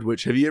 Sell Hard,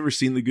 which, have you ever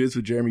seen The Goods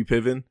with Jeremy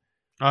Piven?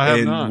 I have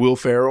and not. Will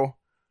Ferrell?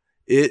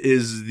 It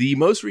is the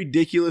most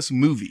ridiculous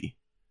movie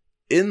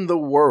in the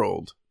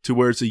world, to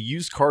where it's a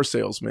used car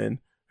salesman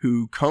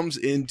who comes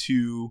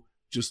into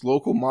just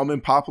local mom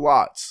and pop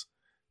lots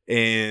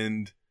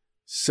and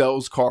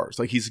sells cars.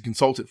 Like, he's a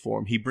consultant for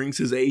him. He brings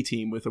his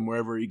A-team with him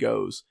wherever he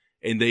goes,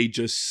 and they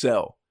just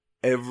sell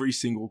every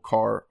single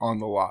car on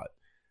the lot.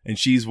 And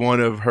she's one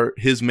of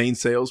his main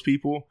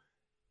salespeople.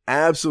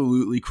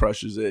 Absolutely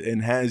crushes it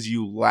and has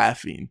you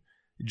laughing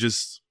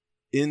just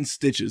in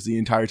stitches the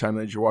entire time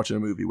that you're watching a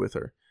movie with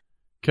her.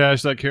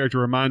 Cash, that character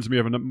reminds me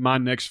of my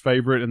next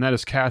favorite, and that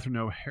is Catherine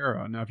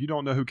O'Hara. Now, if you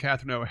don't know who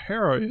Catherine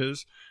O'Hara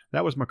is,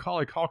 that was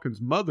Macaulay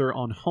Culkin's mother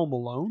on Home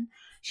Alone.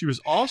 She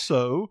was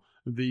also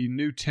the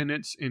new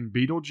tenants in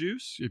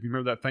Beetlejuice. If you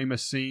remember that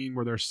famous scene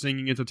where they're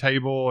singing at the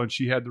table and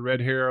she had the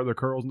red hair, the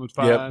curls, and the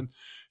fine. Yep.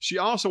 She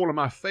also, one of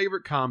my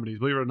favorite comedies,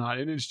 believe it or not,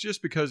 and it's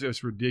just because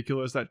it's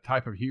ridiculous, that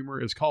type of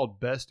humor, is called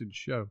Best in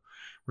Show,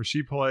 where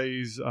she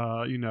plays,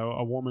 a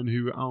woman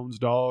who owns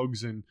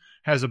dogs and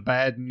has a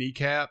bad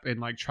kneecap and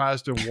like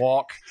tries to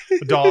walk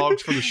the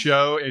dogs for the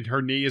show, and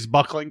her knee is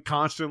buckling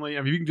constantly.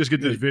 I mean, you can just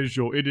get this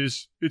visual.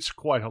 It's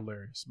quite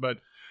hilarious. But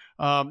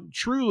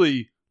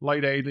truly,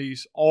 late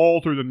 80s,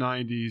 all through the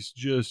 90s,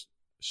 just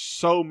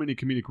so many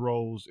comedic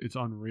roles. It's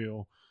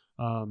unreal.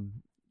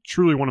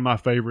 Truly one of my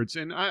favorites.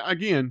 And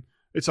again,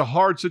 it's a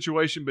hard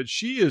situation, but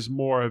she is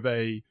more of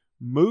a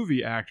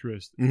movie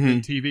actress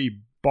than TV,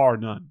 bar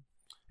none.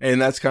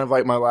 And that's kind of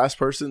like my last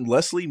person,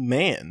 Leslie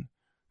Mann,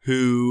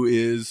 who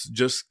is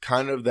just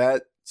kind of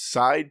that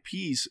side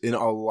piece in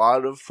a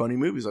lot of funny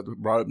movies. I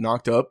brought up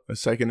Knocked Up a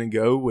second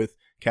ago with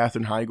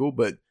Katherine Heigl,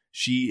 but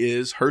she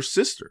is her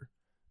sister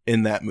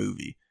in that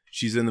movie.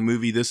 She's in the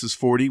movie This Is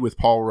 40 with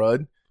Paul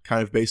Rudd,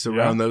 kind of based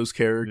around those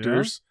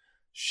characters. Yeah.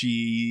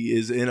 She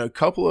is in a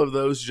couple of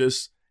those,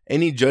 just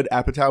any Judd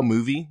Apatow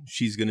movie,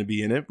 she's going to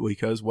be in it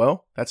because,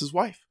 well, that's his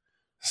wife.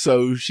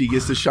 So she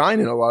gets to shine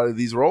in a lot of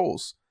these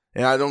roles.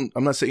 And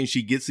I'm not saying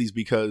she gets these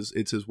because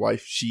it's his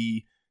wife.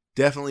 She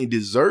definitely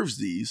deserves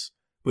these,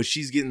 but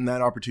she's getting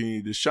that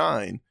opportunity to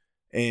shine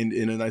and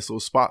in a nice little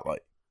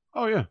spotlight.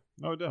 Oh, yeah.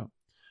 No doubt.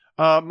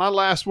 My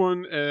last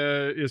one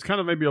is kind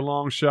of maybe a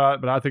long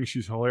shot, but I think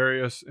she's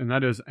hilarious, and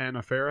that is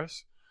Anna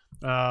Faris.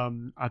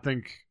 I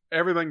think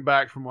everything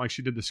back from like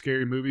she did the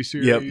Scary Movie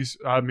series.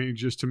 Yep. I mean,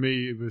 just to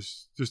me, it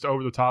was just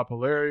over the top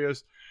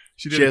hilarious.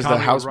 She has the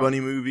House Bunny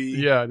movie.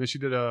 Yeah, and then she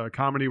did a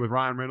comedy with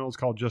Ryan Reynolds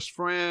called Just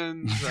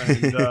Friends.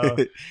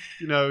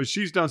 And,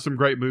 she's done some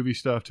great movie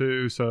stuff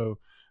too. So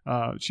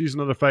she's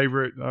another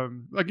favorite.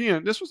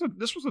 Again, this was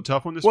a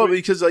tough one this week. Well,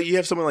 because you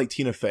have someone like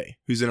Tina Fey,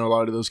 who's in a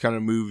lot of those kind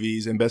of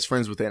movies and best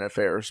friends with Anna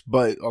Faris,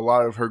 but a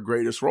lot of her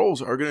greatest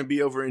roles are going to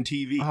be over in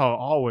TV. Oh,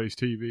 always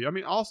TV.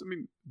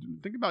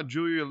 Think about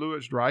Julia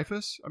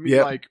Louis-Dreyfus.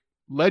 Like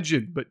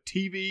legend, but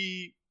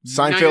TV.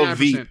 Seinfeld,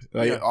 Veep,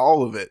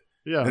 all of it.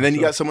 Yeah, and then you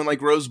got someone like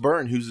Rose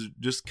Byrne, who's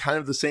just kind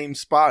of the same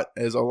spot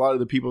as a lot of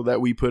the people that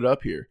we put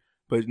up here,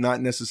 but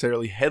not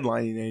necessarily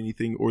headlining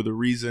anything or the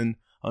reason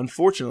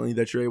unfortunately,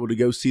 that you're able to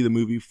go see the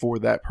movie for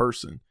that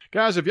person.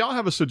 Guys, if y'all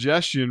have a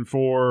suggestion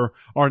for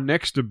our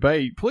next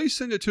debate, please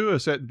send it to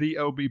us at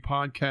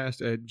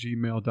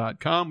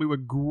theobpodcast@gmail.com. We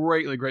would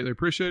greatly, greatly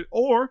appreciate it.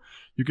 Or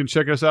you can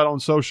check us out on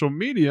social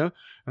media,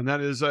 and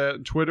that is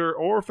at Twitter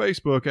or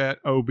Facebook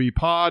at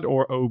OBPod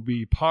or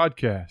OB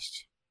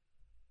Podcast.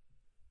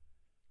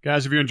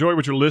 Guys, if you enjoy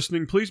what you're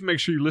listening, please make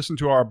sure you listen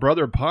to our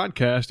brother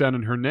podcast down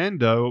in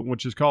Hernando,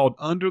 which is called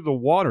Under the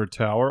Water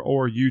Tower,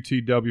 or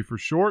UTW for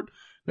short.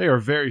 They are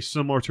very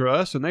similar to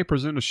us, and they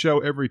present a show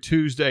every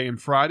Tuesday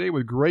and Friday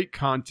with great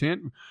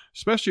content,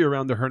 especially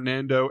around the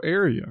Hernando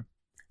area.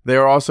 They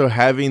are also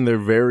having their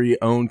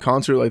very own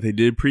concert like they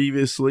did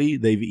previously.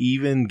 They've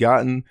even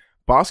gotten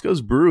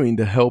Bosco's Brewing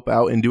to help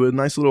out and do a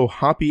nice little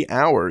hoppy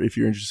hour if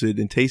you're interested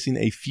in tasting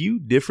a few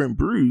different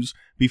brews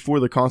before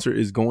the concert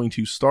is going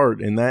to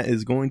start, and that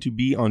is going to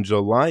be on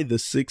July the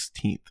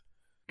 16th.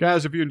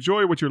 Guys, if you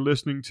enjoy what you're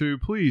listening to,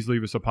 please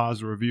leave us a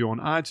positive review on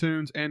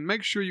iTunes and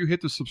make sure you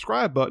hit the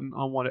subscribe button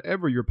on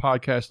whatever your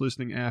podcast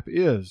listening app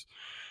is.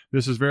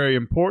 This is very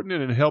important,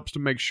 and it helps to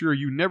make sure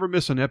you never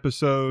miss an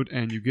episode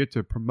and you get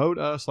to promote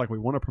us like we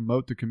want to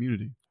promote the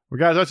community. Well,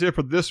 guys, that's it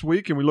for this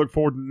week, and we look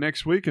forward to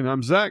next week. And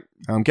I'm Zach.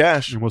 I'm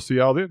Cash. And we'll see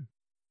y'all then.